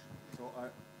language, so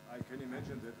I can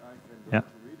imagine that I can learn to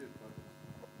read it, but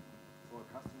for a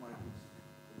customer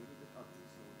it's a little bit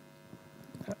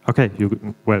ugly. Okay,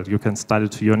 well, you can style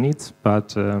it to your needs,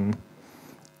 but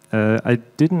I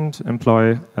didn't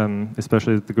employ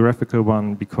especially the graphical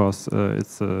one because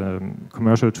it's a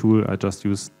commercial tool. I just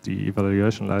used the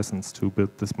evaluation license to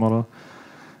build this model.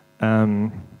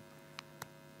 I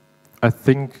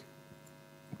think.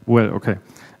 Well, okay.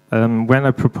 When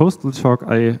I proposed the talk,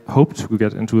 I hoped to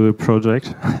get into a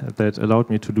project that allowed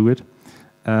me to do it.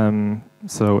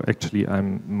 So actually,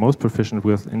 I'm most proficient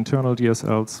with internal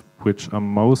DSLs, which are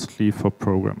mostly for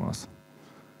programmers.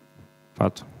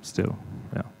 But still,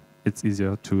 yeah, it's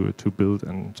easier to build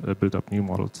and build up new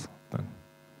models then.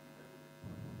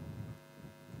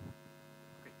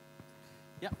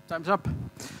 Yeah, time's up.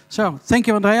 So, thank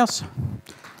you, Andreas.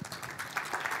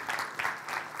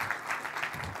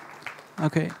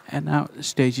 Okay, and now the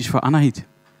stage is for Anahit.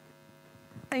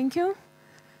 Thank you.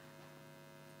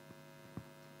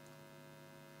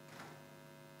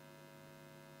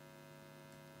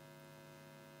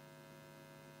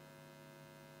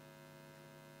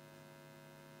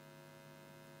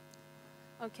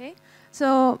 Okay,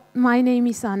 so my name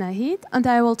is Anahit, and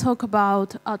I will talk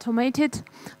about automated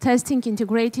testing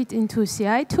integrated into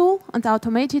CI tool and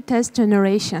automated test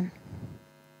generation.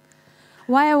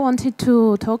 Why I wanted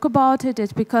to talk about it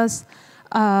is because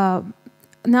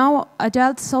now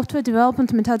Agile software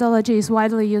development methodology is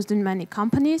widely used in many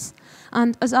companies,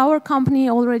 and as our company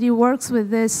already works with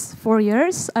this for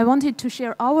years, I wanted to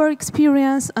share our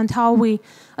experience and how we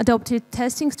adopted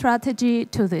testing strategy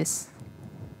to this.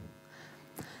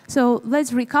 So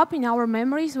let's recap in our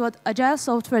memories what Agile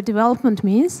software development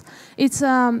means. It's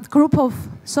a group of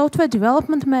software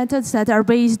development methods that are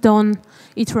based on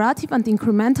iterative and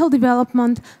incremental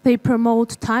development. They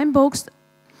promote time-boxed,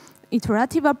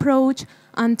 iterative approach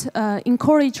and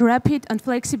encourage rapid and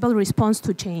flexible response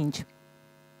to change.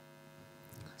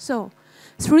 So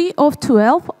 3 of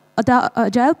 12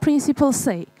 Agile principles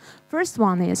say, first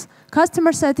one is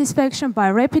customer satisfaction by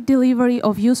rapid delivery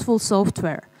of useful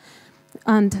software.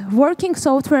 And working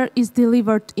software is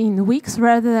delivered in weeks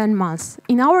rather than months.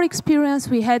 In our experience,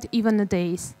 we had even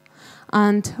days.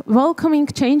 And welcoming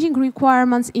changing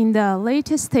requirements in the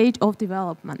latest stage of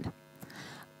development.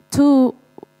 To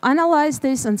analyze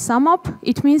this and sum up,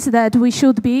 it means that we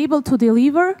should be able to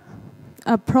deliver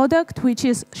a product which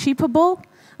is shippable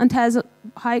and has a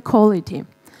high quality.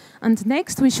 And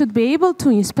next, we should be able to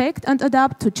inspect and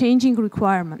adapt to changing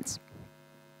requirements.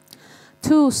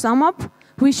 To sum up,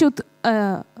 we should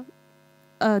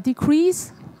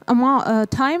decrease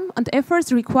time and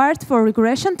efforts required for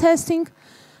regression testing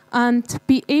and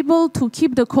be able to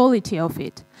keep the quality of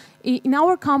it. In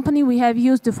our company, we have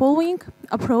used the following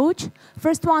approach.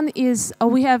 First one is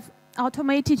we have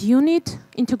automated unit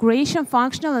integration,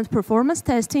 functional and performance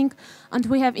testing, and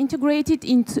we have integrated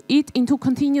it into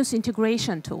continuous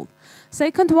integration tool.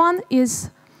 Second one is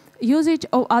usage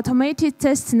of automated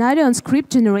test scenario and script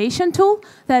generation tool.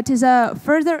 That is a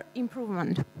further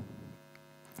improvement.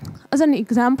 As an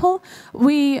example,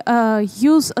 we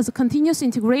use as a continuous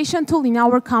integration tool in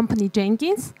our company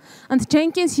Jenkins, and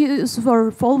Jenkins is for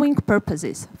following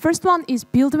purposes. First one is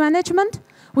build management.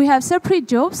 We have separate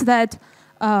jobs that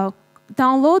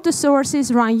download the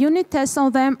sources, run unit tests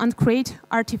on them, and create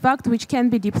artifacts which can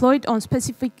be deployed on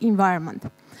specific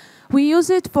environment. We use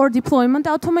it for deployment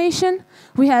automation.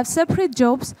 We have separate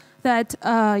jobs that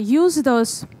use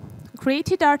those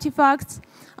created artifacts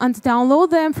and download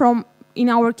them from, in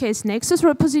our case, Nexus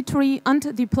repository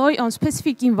and deploy on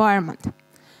specific environment.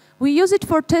 We use it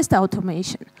for test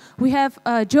automation. We have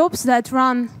jobs that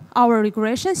run our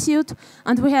regression suite,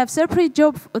 and we have separate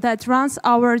job that runs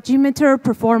our Gmeter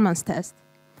performance test.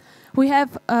 We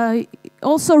have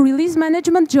also release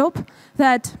management job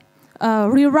that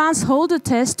reruns all the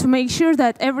tests to make sure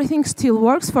that everything still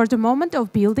works for the moment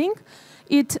of building.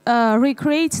 It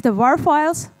recreates the var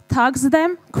files, tags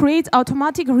them, creates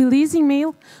automatic release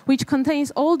email, which contains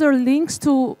all the links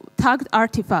to tagged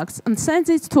artifacts, and sends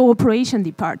it to operation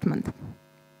department.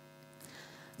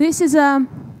 This is a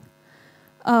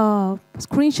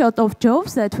screenshot of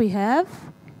jobs that we have,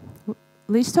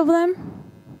 list of them.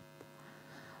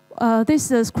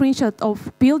 This is a screenshot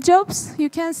of build jobs,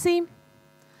 you can see.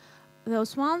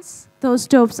 Those ones, those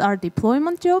jobs are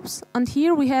deployment jobs, and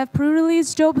here we have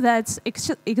pre-release job that's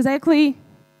exactly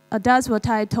does what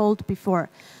I told before.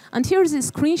 And here's a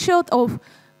screenshot of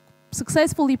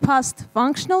successfully passed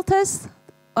functional tests.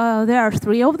 There are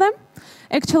 3 of them.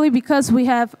 Actually, because we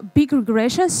have big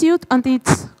regression suite and it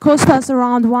cost us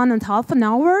around 1.5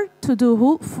 hours to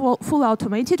do full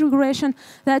automated regression,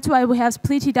 that's why we have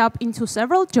split it up into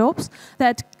several jobs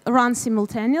that run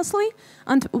simultaneously.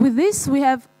 And with this, we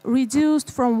have reduced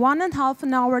from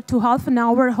 1.5 hours to half an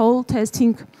hour whole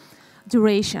testing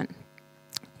duration.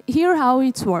 Here how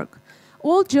it's work.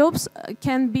 All jobs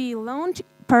can be launched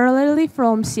parallelly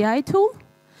from CI tool.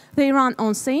 They run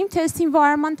on same test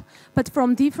environment, but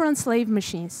from different slave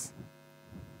machines.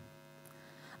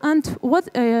 And what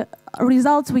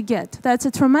results we get? That's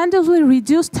a tremendously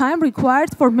reduced time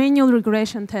required for manual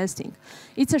regression testing.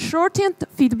 It's a shortened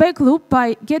feedback loop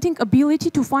by getting ability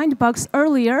to find bugs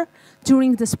earlier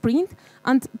during the sprint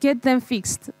and get them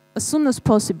fixed as soon as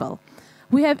possible.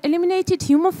 We have eliminated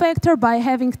human factor by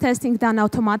having testing done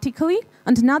automatically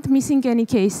and not missing any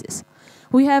cases.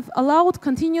 We have allowed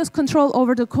continuous control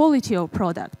over the quality of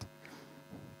product.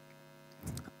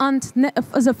 And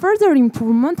as a further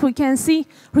improvement, we can see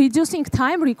reducing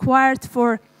time required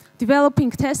for developing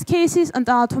test cases and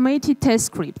automated test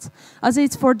scripts, as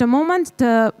it's for the moment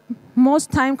the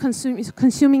most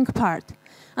time-consuming part.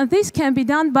 And this can be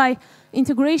done by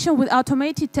integration with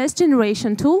automated test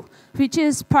generation tool, which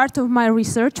is part of my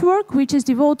research work, which is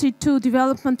devoted to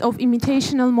development of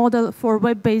imitational model for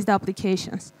web-based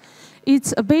applications.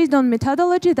 It's based on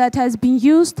methodology that has been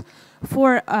used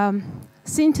for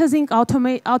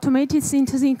automated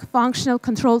synthesizing functional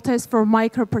control tests for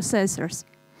microprocessors.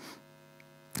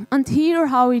 And here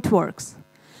how it works.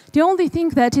 The only thing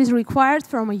that is required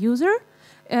from a user,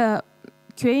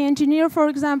 QA engineer for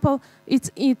example, it's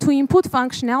to input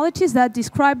functionalities that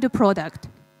describe the product.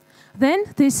 Then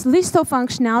this list of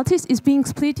functionalities is being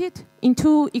split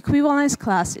into equivalence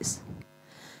classes.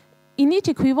 In each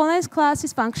equivalence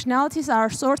classes, functionalities are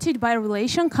sorted by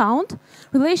relation count.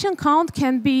 Relation count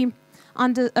can be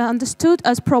understood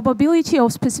as probability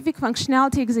of specific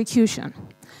functionality execution.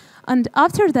 And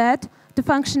after that, the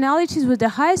functionalities with the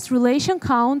highest relation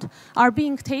count are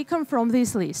being taken from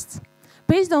these lists.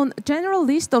 Based on a general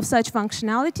list of such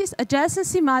functionalities,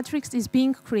 adjacency matrix is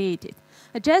being created.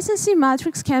 Adjacency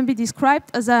matrix can be described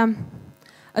as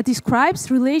describes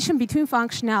relation between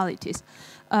functionalities.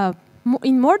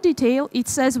 In more detail, it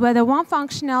says whether one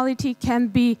functionality can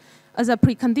be as a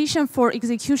precondition for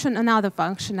execution another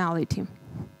functionality.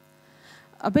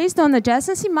 Based on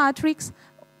adjacency matrix,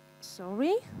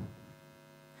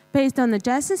 based on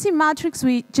adjacency matrix,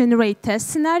 we generate test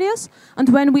scenarios, and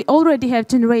when we already have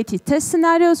generated test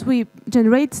scenarios, we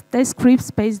generate test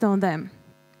scripts based on them.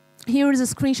 Here is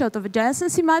a screenshot of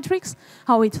adjacency matrix,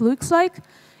 how it looks like.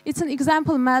 It's an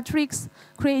example matrix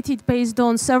created based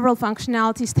on several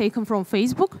functionalities taken from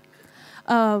Facebook.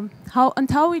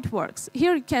 How it works.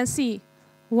 Here you can see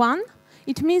 1.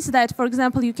 It means that, for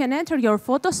example, you can enter your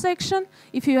photo section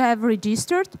if you have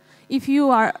registered, if you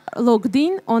are logged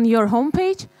in on your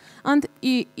homepage, and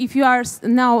if you are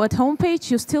now at homepage,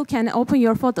 you still can open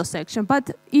your photo section.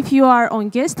 But if you are on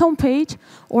guest homepage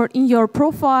or in your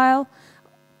profile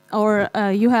or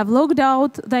you have logged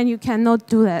out, then you cannot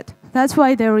do that. That's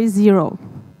why there is 0.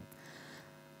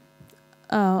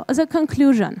 As a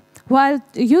conclusion, while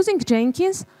using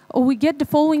Jenkins, we get the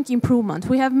following improvement.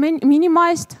 We have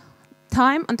minimized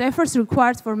time and efforts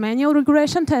required for manual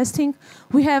regression testing.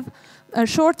 We have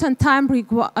shortened time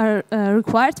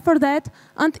required for that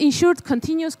and ensured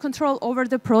continuous control over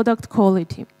the product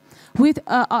quality. With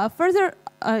further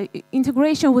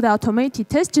integration with automated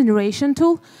test generation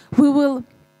tool, we will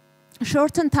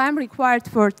shorten time required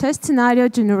for test scenario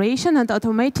generation and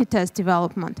automated test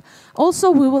development. Also,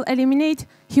 we will eliminate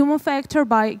human factor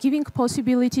by giving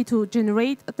possibility to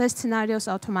generate test scenarios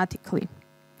automatically.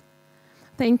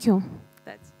 Thank you.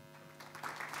 That's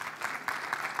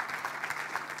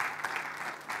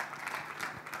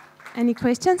Any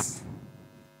questions?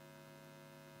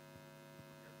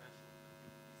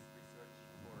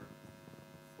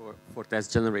 For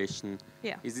test generation.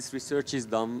 Yeah. Is this research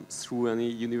done through any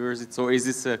university? So is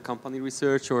this a company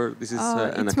research or this is an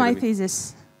it's academic? my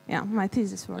thesis. Yeah, my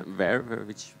thesis work. Where?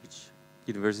 Which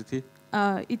university?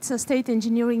 It's a State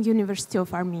Engineering University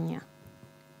of Armenia.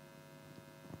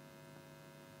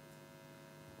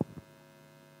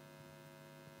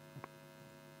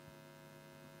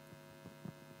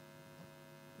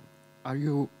 Are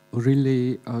you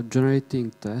really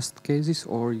generating test cases,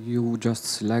 or you just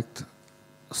select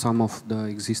some of the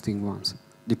existing ones,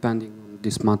 depending on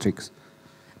this matrix?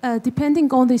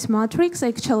 Depending on this matrix,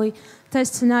 actually,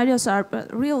 test scenarios are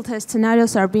real test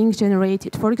scenarios are being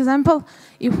generated. For example,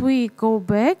 if we go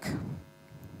back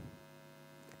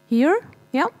here,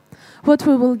 yeah, what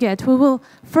we will get? We will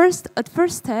at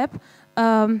first step,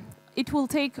 it will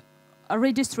take a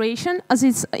registration as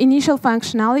its initial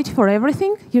functionality for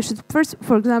everything. You should first,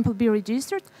 for example, be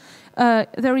registered.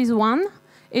 There is one.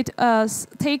 It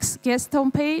takes guest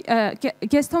homepage.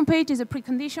 Guest homepage is a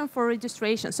precondition for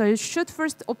registration. So you should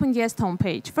first open guest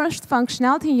homepage. First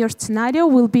functionality in your scenario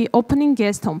will be opening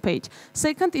guest homepage.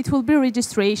 Second, it will be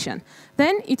registration.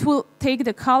 Then it will take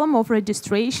the column of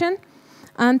registration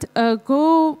and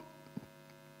go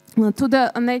to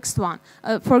the next one.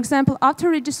 For example, after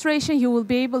registration, you will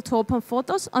be able to open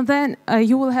photos, and then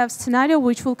you will have scenario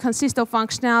which will consist of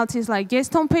functionalities like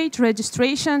guest homepage,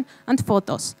 registration, and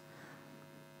photos.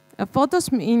 Photos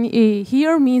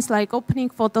here means like opening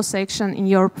photo section in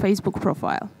your Facebook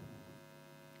profile.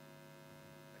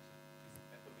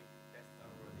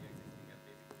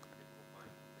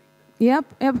 Yep.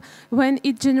 When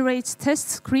it generates test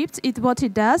scripts, what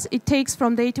it does, it takes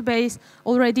from database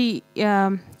already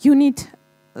unit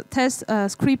test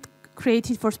script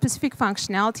created for specific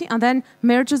functionality and then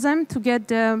merge them to get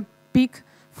the big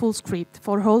full script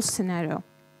for whole scenario.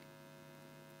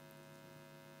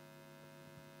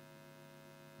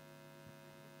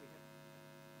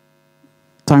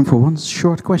 Time for one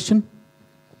short question.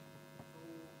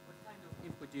 What kind of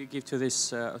input do you give to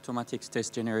this automatic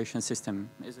test generation system?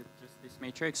 Is it just this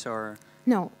matrix or?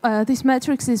 No, this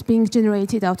matrix is being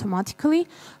generated automatically.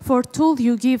 For tool,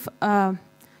 you give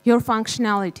your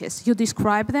functionalities. You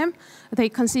describe them. They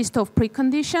consist of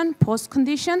precondition,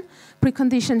 postcondition.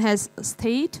 Precondition has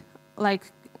state,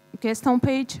 like guest home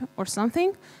page or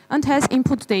something, and has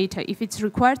input data if it's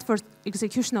required for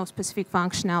execution of specific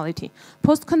functionality.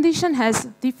 Postcondition has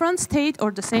different state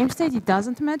or the same state, it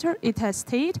doesn't matter. It has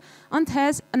state and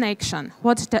has an action,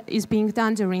 what is being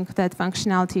done during that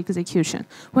functionality execution.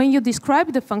 When you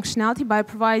describe the functionality by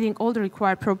providing all the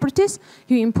required properties,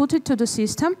 you input it to the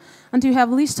system and you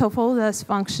have a list of all those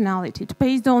functionality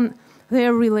based on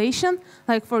their relation.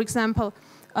 Like for example,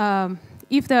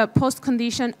 if the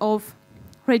postcondition of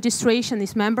registration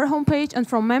is member homepage, and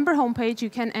from member homepage you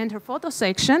can enter photo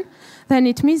section, then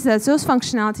it means that those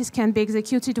functionalities can be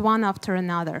executed one after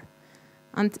another,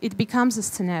 and it becomes a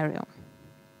scenario.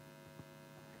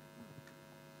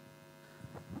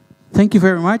 Thank you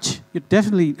very much. You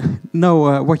definitely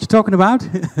know what you're talking about.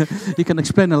 You can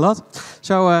explain a lot.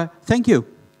 So thank you.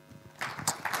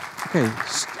 Okay.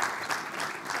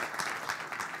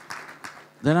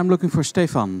 Then I'm looking for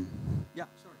Stephan. Yeah,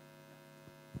 sorry.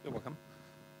 You're welcome.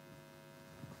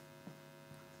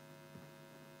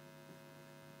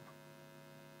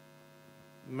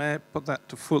 May I put that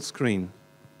to full screen?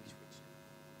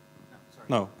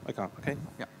 No, I can't. Okay.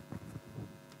 Yeah.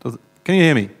 Can you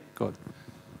hear me? Good.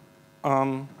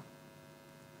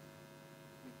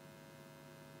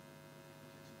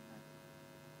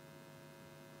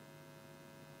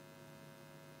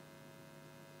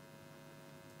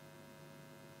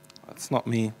 That's not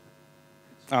me.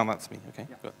 Oh, that's me. Okay,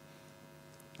 yeah. Good.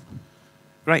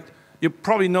 Great. You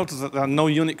probably noticed that there are no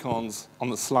unicorns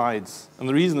on the slides. And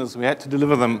the reason is we had to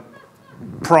deliver them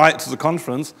prior to the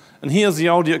conference. And here's the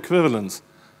audio equivalence.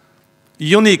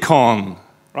 Unicorn,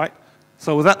 right?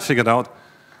 So with that figured out,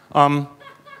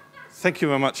 thank you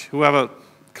very much. Whoever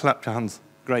clapped your hands.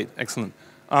 Great, excellent.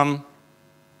 You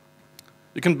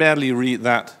can barely read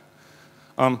that.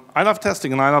 I love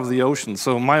testing and I love the ocean.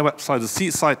 So my website is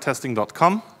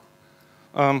seasidetesting.com.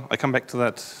 I come back to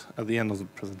that at the end of the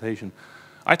presentation.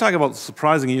 I talk about the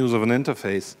surprising use of an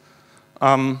interface.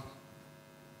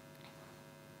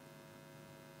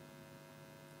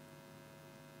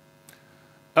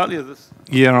 Earlier this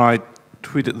year, I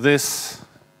tweeted this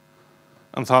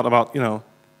and thought about,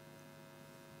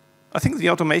 I think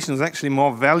the automation is actually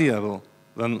more valuable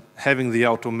than having the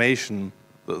automation,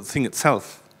 the thing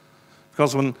itself.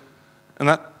 Because in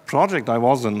that project I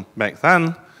was in back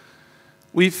then,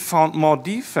 we found more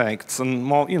defects and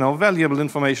more, valuable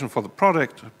information for the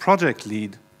project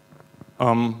lead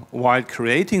while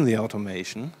creating the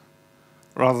automation,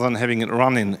 rather than having it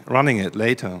running it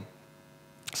later.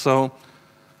 So,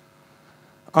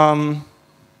 hang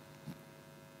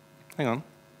on.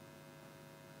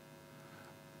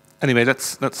 Anyway,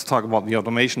 let's talk about the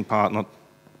automation part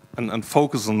and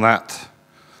focus on that.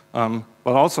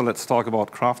 But also let's talk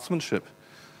about craftsmanship.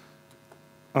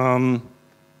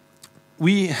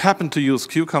 We happen to use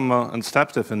Cucumber and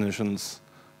step definitions,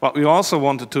 but we also I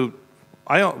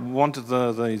wanted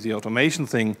the automation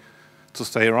thing to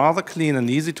stay rather clean and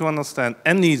easy to understand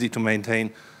and easy to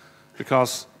maintain,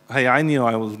 because, hey, I knew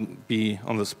I would be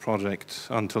on this project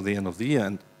until the end of the year,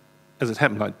 and as it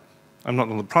happened, I'm not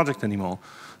on the project anymore.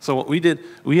 So what we did,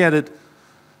 we added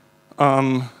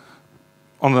on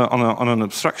an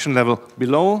abstraction level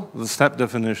below the step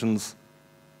definitions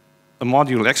a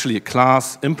module, actually a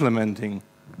class implementing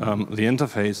the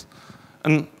interface.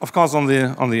 And of course, on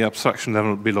the abstraction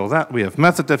level below that, we have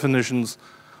method definitions,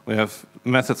 we have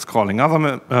methods calling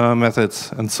other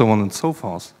methods, and so on and so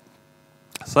forth.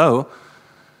 So,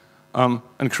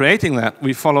 in creating that,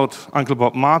 we followed Uncle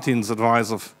Bob Martin's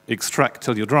advice of extract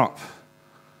till you drop.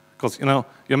 Because,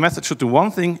 your method should do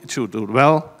one thing, it should do it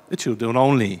well, it should do it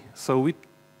only. So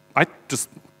I just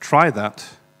tried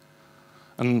that.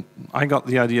 And I got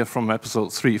the idea from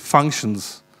episode 3,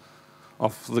 functions,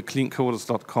 of the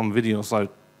cleancoders.com videos.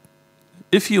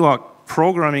 If you are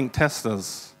programming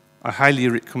testers, I highly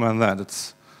recommend that.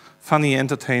 It's funny,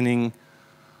 entertaining,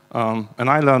 and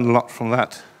I learned a lot from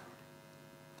that,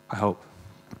 I hope.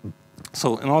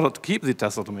 So in order to keep the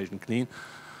test automation clean,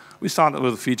 we started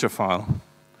with a feature file.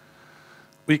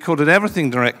 We coded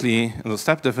everything directly in the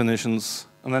step definitions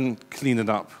and then cleaned it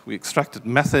up. We extracted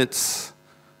methods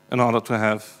in order to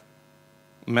have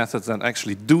methods that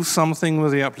actually do something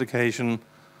with the application,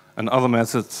 and other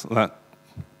methods that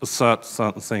assert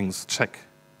certain things, check,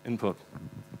 input,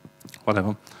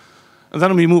 whatever. And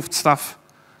then we moved stuff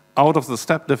out of the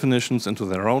step definitions into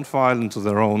their own file, into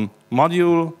their own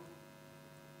module,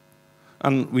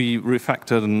 and we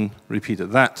refactored and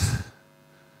repeated that.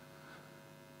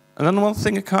 And then one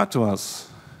thing occurred to us.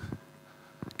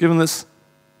 Given this,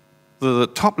 the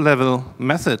top-level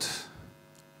method,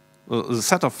 the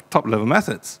set of top-level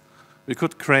methods, we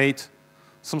could create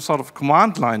some sort of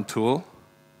command line tool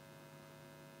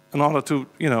in order to,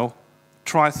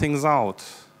 try things out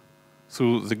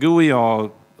through the GUI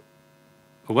or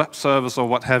a web service or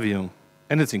what have you.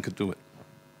 Anything could do it.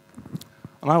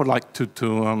 And I would like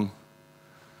to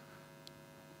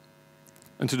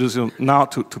introduce you now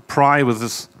to pry with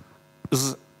this.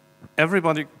 Is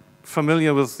everybody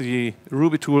familiar with the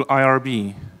Ruby tool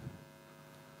IRB?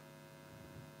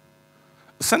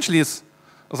 Essentially, it's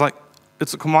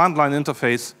a command line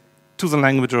interface to the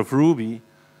language of Ruby,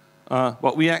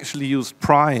 but we actually used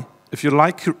pry. If you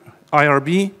like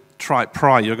IRB, try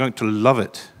pry. You're going to love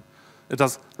it. It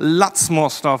does lots more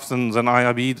stuff than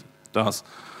IRB does.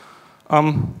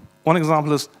 One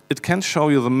example is it can show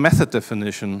you the method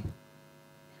definition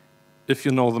if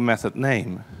you know the method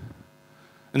name.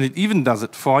 And it even does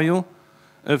it for you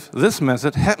if this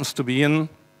method happens to be in,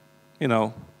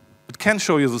 it can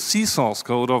show you the C source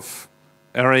code of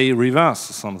array reverse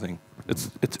or something.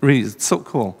 It's so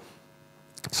cool.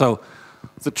 So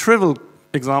the trivial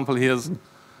example here is,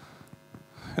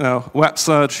 web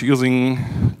search using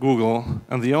Google,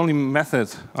 and the only method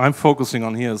I'm focusing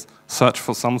on here is search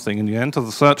for something, and you enter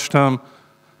the search term,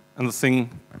 and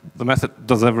the method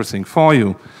does everything for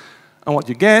you. And what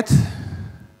you get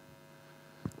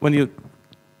when you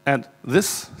add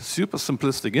this super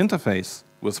simplistic interface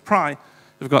with pry,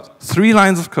 you've got 3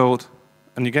 lines of code,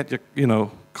 and you get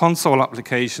your console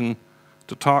application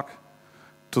to talk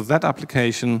to that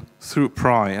application through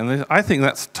pry. And I think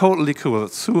that's totally cool.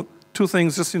 It's two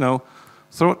things, just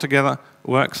throw it together,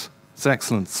 works, it's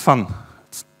excellent, it's fun,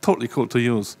 it's totally cool to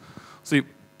use. So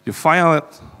you fire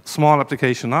that small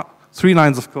application up, 3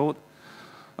 lines of code.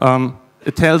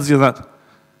 It tells you that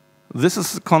this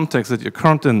is the context that you're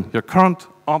current in. Your current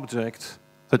object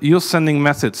that you're sending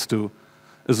methods to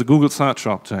is a Google search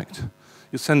object.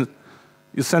 You send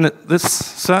it this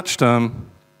search term,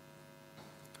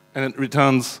 and it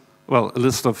returns, well, a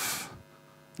list of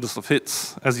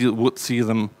hits as you would see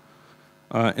them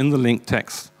in the link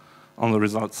text on the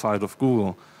result side of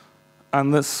Google.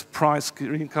 And this pry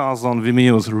screencast on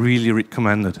Vimeo is really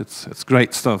recommended. It's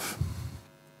great stuff.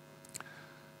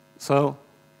 So,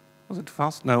 was it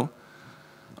fast? No.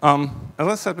 As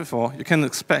I said before, you can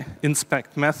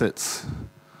inspect methods.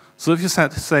 So if you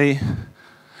say,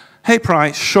 hey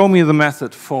pry, show me the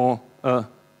method for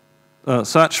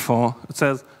search for, it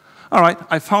says, all right,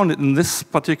 I found it in this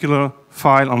particular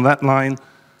file on that line.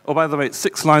 Oh, by the way,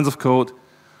 6 lines of code.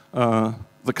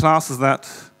 The class is that,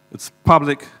 it's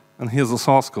public, and here's the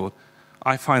source code.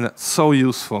 I find that so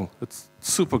useful. It's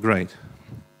super great.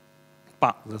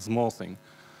 But there's more thing.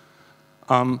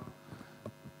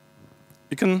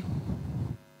 You can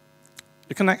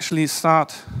actually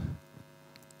start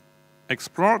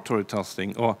exploratory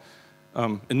testing or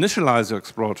initialize your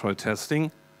exploratory testing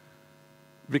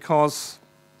because,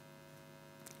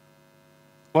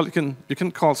 well, you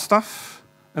can call stuff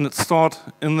and it's stored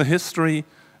in the history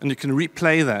and you can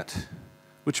replay that,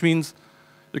 which means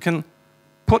you can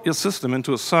put your system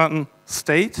into a certain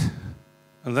state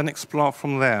and then explore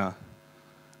from there.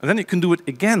 And then you can do it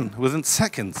again within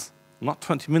seconds, not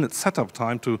 20 minutes setup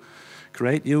time to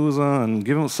create user and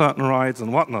give them certain rights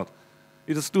and whatnot.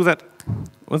 You just do that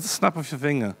with the snap of your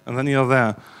finger, and then you're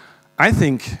there. I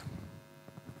think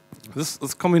this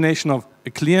combination of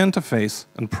a clear interface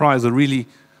and pry is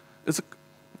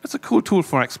it's a cool tool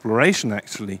for exploration,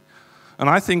 actually. And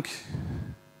I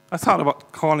thought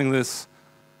about calling this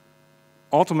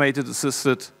automated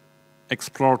assisted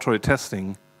exploratory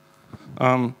testing.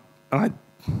 And I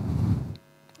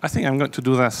think I'm going to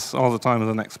do this all the time in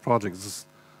the next project. Just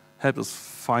help us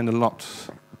find a lot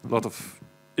of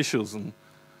issues, and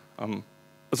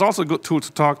it's also a good tool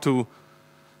to talk to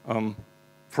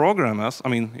programmers. I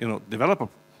mean, developer,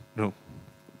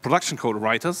 production code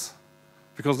writers,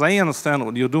 because they understand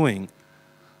what you're doing.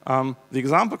 The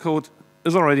example code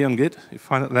is already on Git. You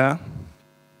find it there,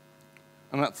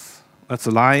 and that's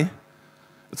a lie.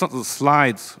 It's not the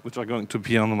slides which are going to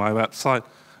appear on my website.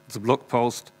 It's a blog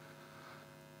post.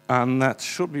 And that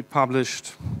should be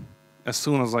published as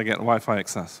soon as I get Wi-Fi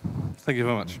access. Thank you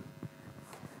very much.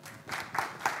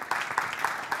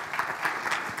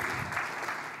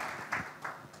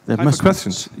 There Time for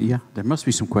questions. Yeah, there must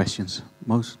be some questions.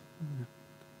 Most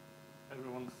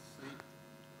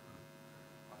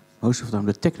of them,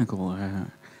 the technical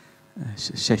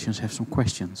sessions have some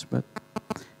questions, but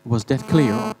was that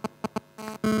clear?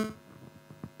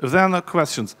 If there are no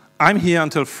questions, I'm here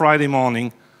until Friday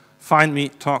morning. Find me,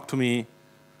 talk to me.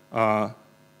 I'm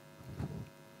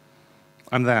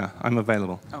there. I'm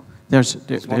available. Oh,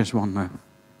 there's one.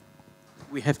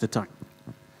 We have the time.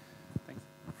 Thanks.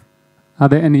 Are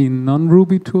there any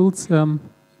non-Ruby tools to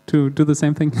do the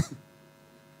same thing?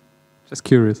 Just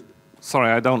curious. Sorry,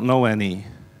 I don't know any.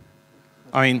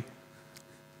 I mean,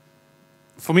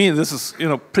 for me, this is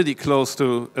pretty close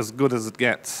to as good as it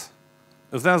gets.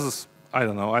 If there's this, I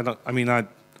don't know.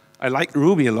 I like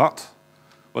Ruby a lot,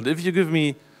 but if you give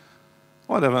me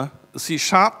whatever a C#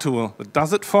 tool that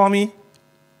does it for me,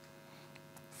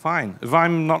 fine. If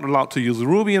I'm not allowed to use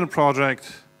Ruby in a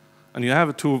project, and you have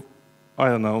a tool, I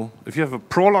don't know. If you have a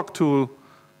Prolog tool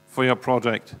for your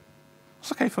project,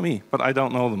 it's okay for me. But I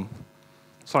don't know them.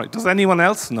 Sorry. Does anyone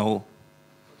else know?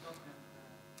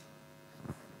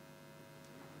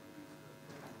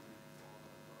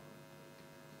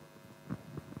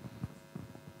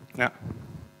 Yeah.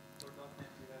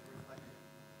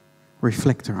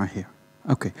 Reflector, I hear.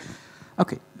 Okay.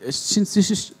 Okay. Since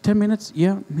this is 10 minutes,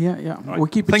 yeah. Right. We'll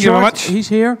keep it Thank short. you very much. He's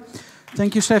here.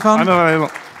 Thank you, Stephan. I'm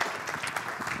available.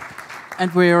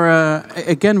 And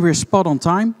we're spot on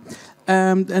time.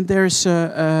 And there's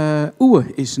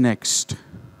Uwe is next.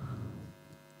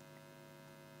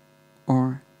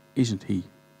 Or isn't he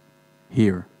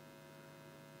here?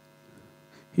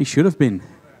 He should have been.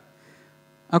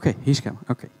 Okay, he's coming.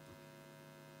 Okay.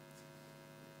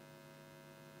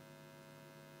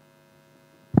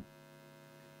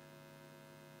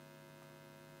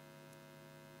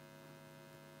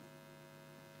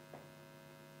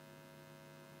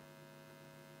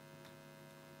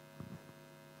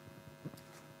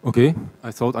 Okay,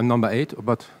 I thought I'm number 8,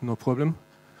 but no problem.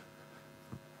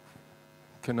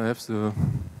 Can I have the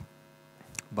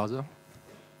buzzer?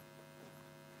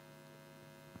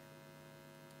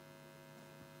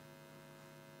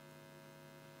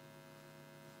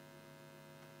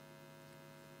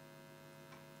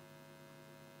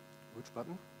 Which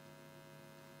button?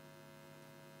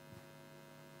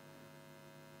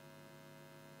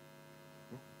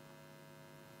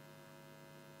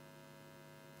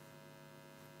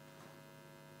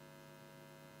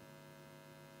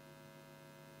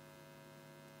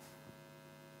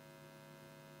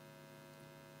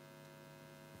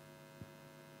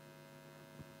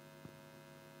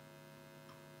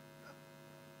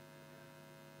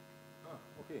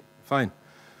 Okay, fine.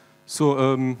 So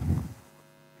I'm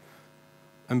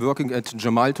working at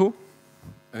Gemalto,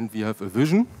 and we have a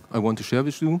vision I want to share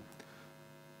with you.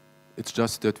 It's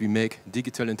just that we make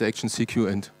digital interaction secure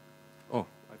and... Oh,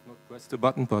 I've not pressed the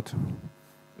button, but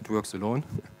it works alone.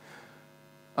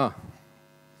 Ah,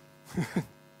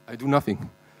 I do nothing.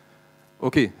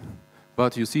 Okay,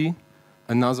 but you see,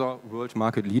 another world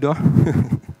market leader.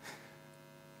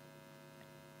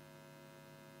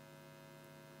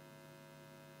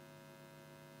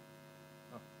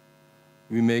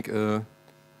 We make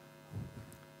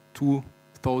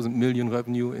 2,000 million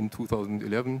revenue in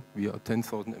 2011. We are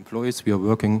 10,000 employees. We are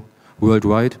working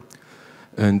worldwide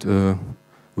and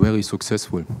very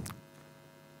successful.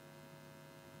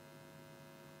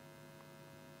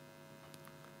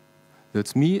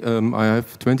 That's me. I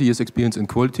have 20 years experience in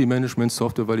quality management,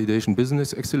 software validation,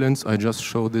 business excellence. I just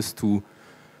show this to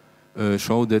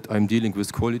show that I'm dealing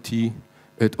with quality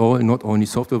at all, not only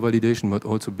software validation, but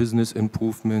also business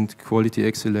improvement, quality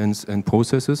excellence, and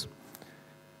processes.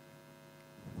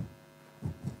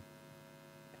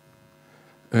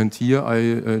 And here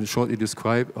I shortly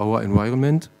describe our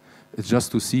environment. It's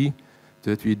just to see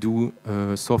that we do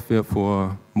software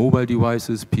for mobile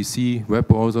devices, PC, web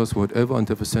browsers, whatever, and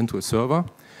have a central server.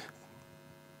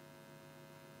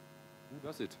 Who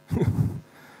does it?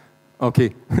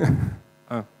 Okay.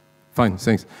 Fine,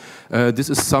 thanks. This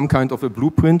is some kind of a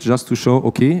blueprint just to show,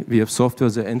 okay, we have software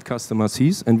the end customer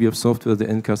sees, and we have software the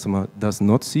end customer does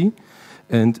not see,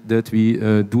 and that we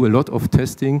do a lot of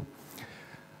testing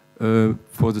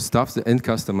for the stuff the end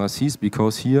customer sees,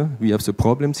 because here we have the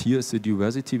problems, here is the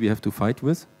diversity we have to fight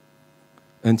with,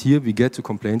 and here we get the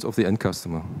complaints of the end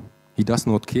customer. He does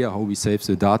not care how we save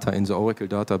the data in the Oracle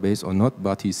database or not,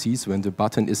 but he sees when the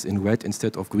button is in red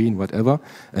instead of green, whatever,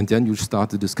 and then you start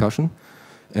the discussion.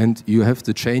 And you have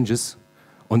the changes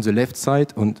on the left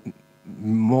side and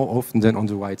more often than on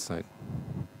the right side.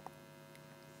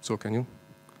 So can you?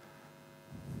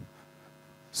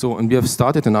 So, and we have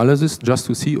started analysis just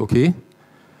to see, okay,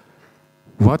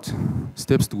 what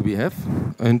steps do we have,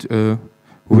 and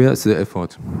where is the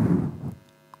effort?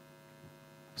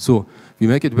 So we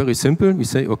make it very simple. We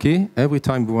say, okay, every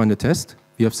time we run a test,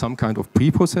 we have some kind of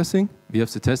pre-processing, we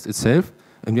have the test itself,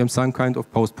 and we have some kind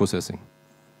of post-processing.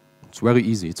 It's very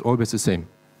easy. It's always the same.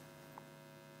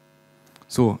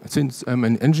 So since I'm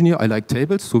an engineer, I like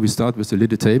tables, so we start with a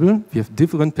little table. We have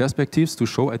different perspectives to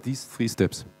show at these 3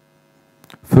 steps.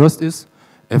 First is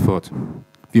effort.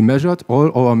 We measured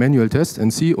all our manual tests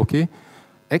and see, okay,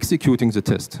 executing the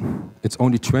test, it's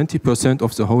only 20%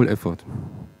 of the whole effort.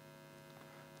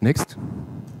 Next.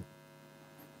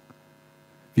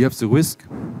 We have the risk.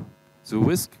 The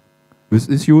risk with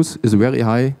issues is very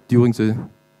high during the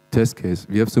test case.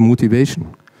 We have the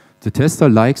motivation. The tester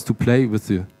likes to play with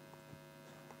the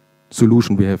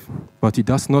solution we have, but he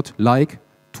does not like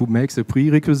to make the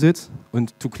prerequisites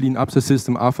and to clean up the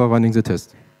system after running the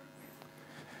test.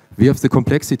 We have the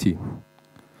complexity.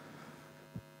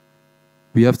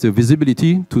 We have the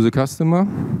visibility to the customer.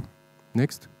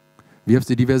 Next. We have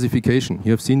the diversification.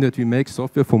 You have seen that we make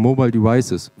software for mobile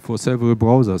devices, for several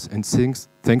browsers, and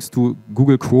thanks to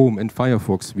Google Chrome and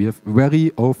Firefox, we have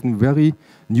very often very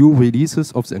new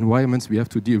releases of the environments we have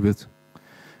to deal with.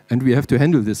 And we have to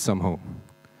handle this somehow.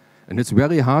 And it's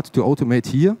very hard to automate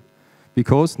here,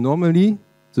 because normally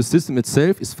the system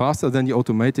itself is faster than the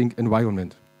automating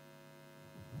environment.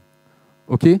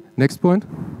 Okay, next point.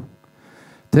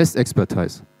 Test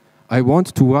expertise. I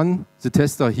want to run the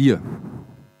tester here.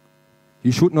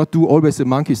 He should not do always the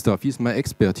monkey stuff. He's my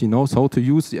expert. He knows how to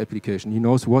use the application. He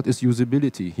knows what is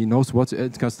usability. He knows what the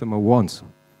end customer wants.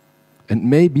 And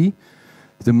maybe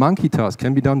the monkey task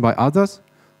can be done by others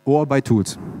or by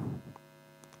tools.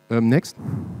 Next.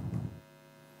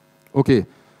 Okay,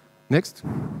 next.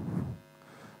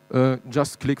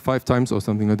 Just click 5 times or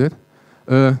something like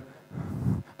that.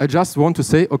 I just want to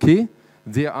say, okay,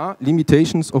 there are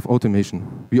limitations of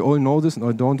automation. We all know this, and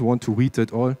I don't want to read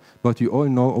that all, but we all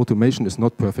know automation is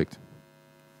not perfect.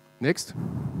 Next.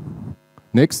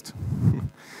 Next.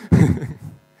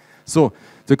 So,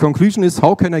 the conclusion is,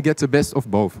 how can I get the best of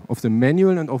both, of the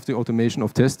manual and of the automation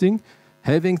of testing,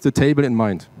 having the table in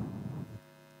mind?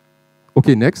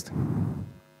 Okay, next.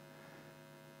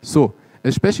 So,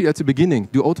 especially at the beginning,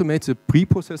 do automate the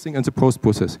pre-processing and the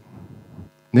post-processing.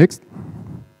 Next.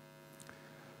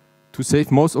 To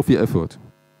save most of your effort.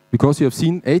 Because you have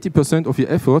seen 80% of your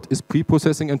effort is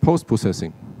pre-processing and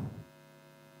post-processing.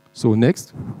 So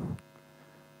next.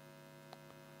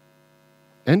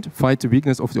 And fight the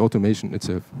weakness of the automation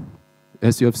itself.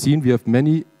 As you have seen, we have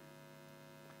many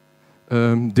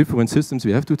different systems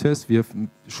we have to test. We have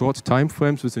short time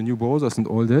frames with the new browsers and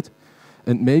all that.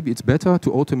 And maybe it's better to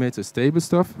automate the stable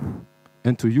stuff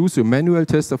and to use your manual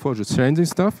tester for the changing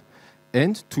stuff,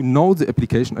 and to know the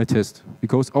application I test.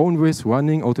 Because always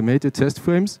running automated test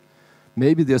frames,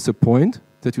 maybe there's a point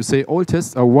that you say all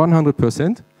tests are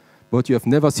 100%, but you have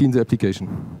never seen the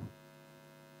application.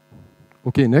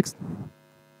 Okay, next.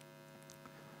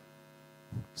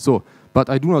 So, but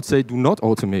I do not say do not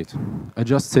automate. I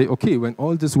just say, okay, when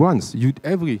all this runs, you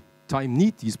every time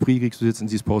need these prerequisites and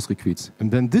these post-requisites.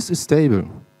 And when this is stable,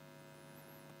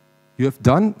 you have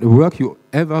done the work you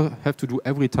ever have to do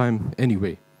every time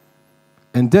anyway.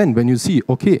 And then when you see,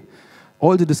 okay,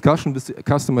 all the discussion with the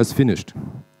customer is finished,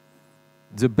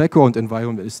 the background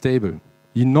environment is stable,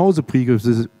 you know the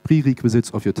prerequisites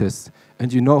of your tests,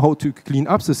 and you know how to clean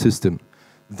up the system,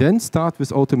 then start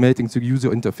with automating the user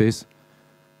interface,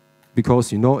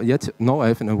 because you know, now I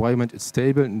have an environment, it's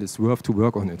stable, and it's worth to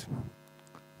work on it.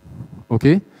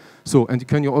 Okay? So, and you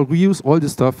can all reuse all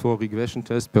this stuff for regression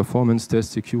test, performance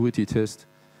test, security test.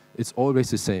 It's always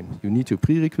the same. You need your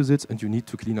prerequisites and you need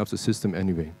to clean up the system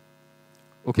anyway.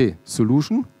 Okay,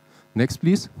 solution. Next,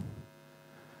 please.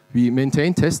 We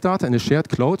maintain test data in a shared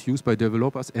cloud used by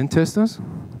developers and testers.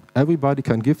 Everybody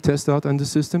can give test data in the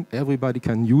system. Everybody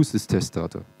can use this test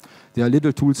data. There are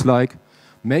little tools like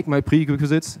make my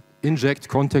prerequisites, inject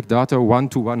contact data 1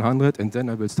 to 100, and then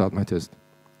I will start my test.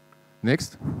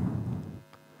 Next.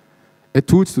 Add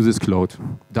tools to this cloud.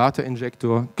 Data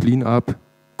injector, clean up,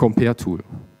 compare tool.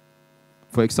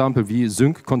 For example, we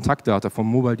sync contact data from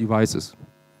mobile devices.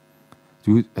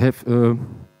 You have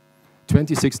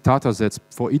 26 data sets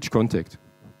for each contact.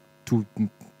 To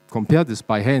compare this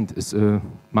by hand is a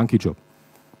monkey job.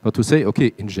 But to say,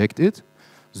 okay, inject it,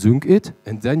 sync it,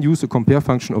 and then use the compare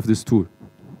function of this tool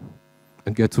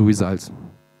and get the results.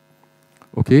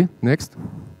 Okay, next.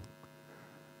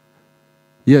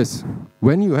 Yes,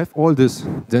 when you have all this,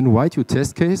 then write your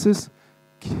test cases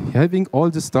having all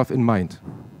this stuff in mind.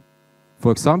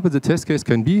 For example, the test case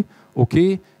can be,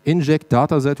 okay, inject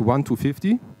dataset 1 to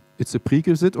 50. It's a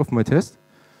prerequisite of my test.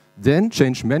 Then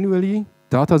change manually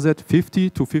dataset 50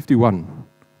 to 51.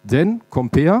 Then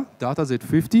compare dataset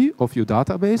 50 of your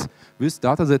database with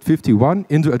dataset 51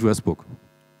 in the address book.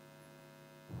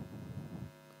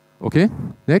 Okay,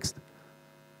 next.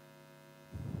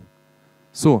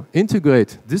 So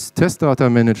integrate this test data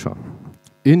manager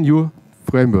in your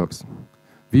frameworks.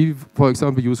 We, for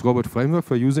example, use Robot Framework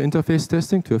for user interface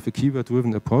testing to have a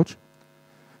keyword-driven approach.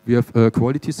 We have a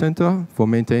quality center for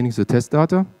maintaining the test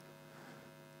data,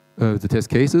 the test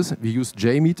cases. We use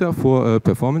JMeter for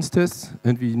performance tests,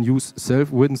 and we use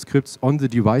self-written scripts on the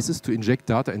devices to inject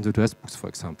data into address books, for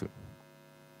example.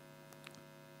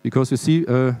 Because you see,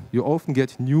 you often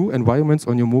get new environments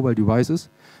on your mobile devices,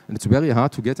 and it's very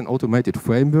hard to get an automated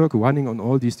framework running on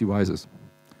all these devices.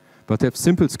 But have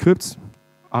simple scripts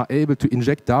are able to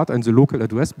inject data in the local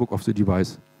address book of the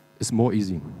device is more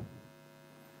easy.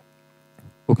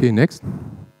 Okay, next.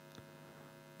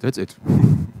 That's it.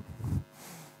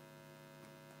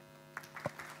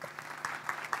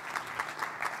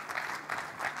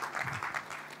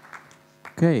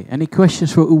 Okay, any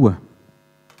questions for Uwe?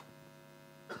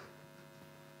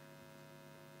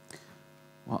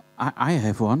 Well, I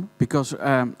have one, because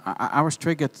I was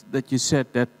triggered that you said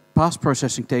that past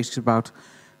processing takes about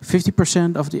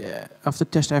 50% of the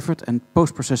test effort, and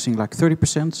post-processing like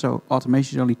 30%, so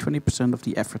automation is only 20% of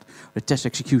the effort, the test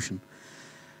execution.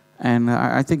 And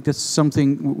I think that's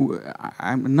something,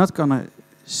 I'm not going to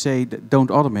say that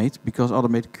don't automate, because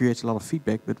automate creates a lot of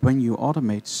feedback, but when you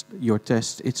automate your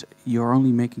test, you're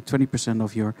only making 20%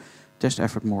 of your test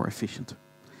effort more efficient.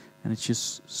 And it's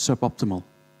just suboptimal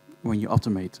when you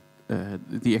automate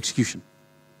the execution.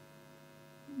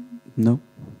 No?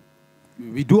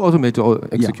 We do automate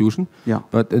the execution, yeah.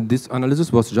 But this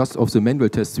analysis was just of the manual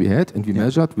tests we had, and we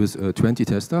measured with 20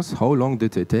 testers how long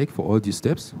did they take for all these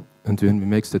steps, and then we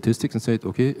make statistics and said,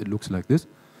 okay, it looks like this.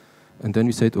 And then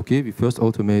we said, okay, we first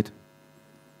automate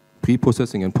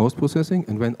pre-processing and post-processing,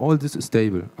 and when all this is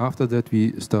stable, after that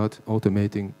we start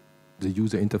automating the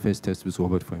user interface test with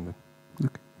Robot Framework.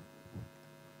 Okay.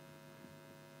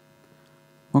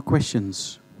 More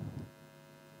questions?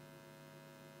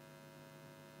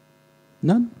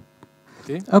 None?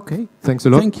 Okay. Okay. Thanks a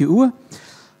lot. Thank you, Uwe.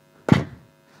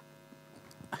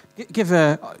 Give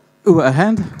Uwe a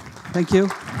hand. Thank you.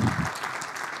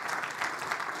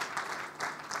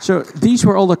 So these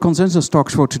were all the consensus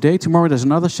talks for today. Tomorrow there's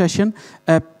another session.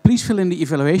 Please fill in the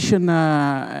evaluation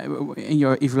in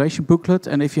your evaluation booklet.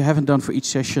 And if you haven't done for each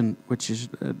session, which is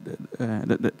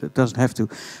that doesn't have to,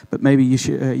 but maybe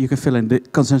you can fill in the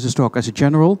consensus talk as a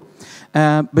general.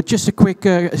 But just a quick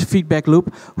feedback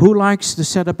loop. Who likes the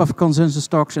setup of consensus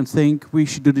talks and think we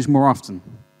should do this more often?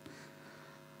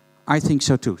 I think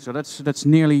so too. So that's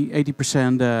nearly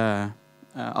 80%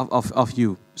 of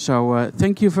you. So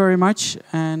thank you very much,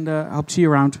 and I hope to see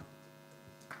you around.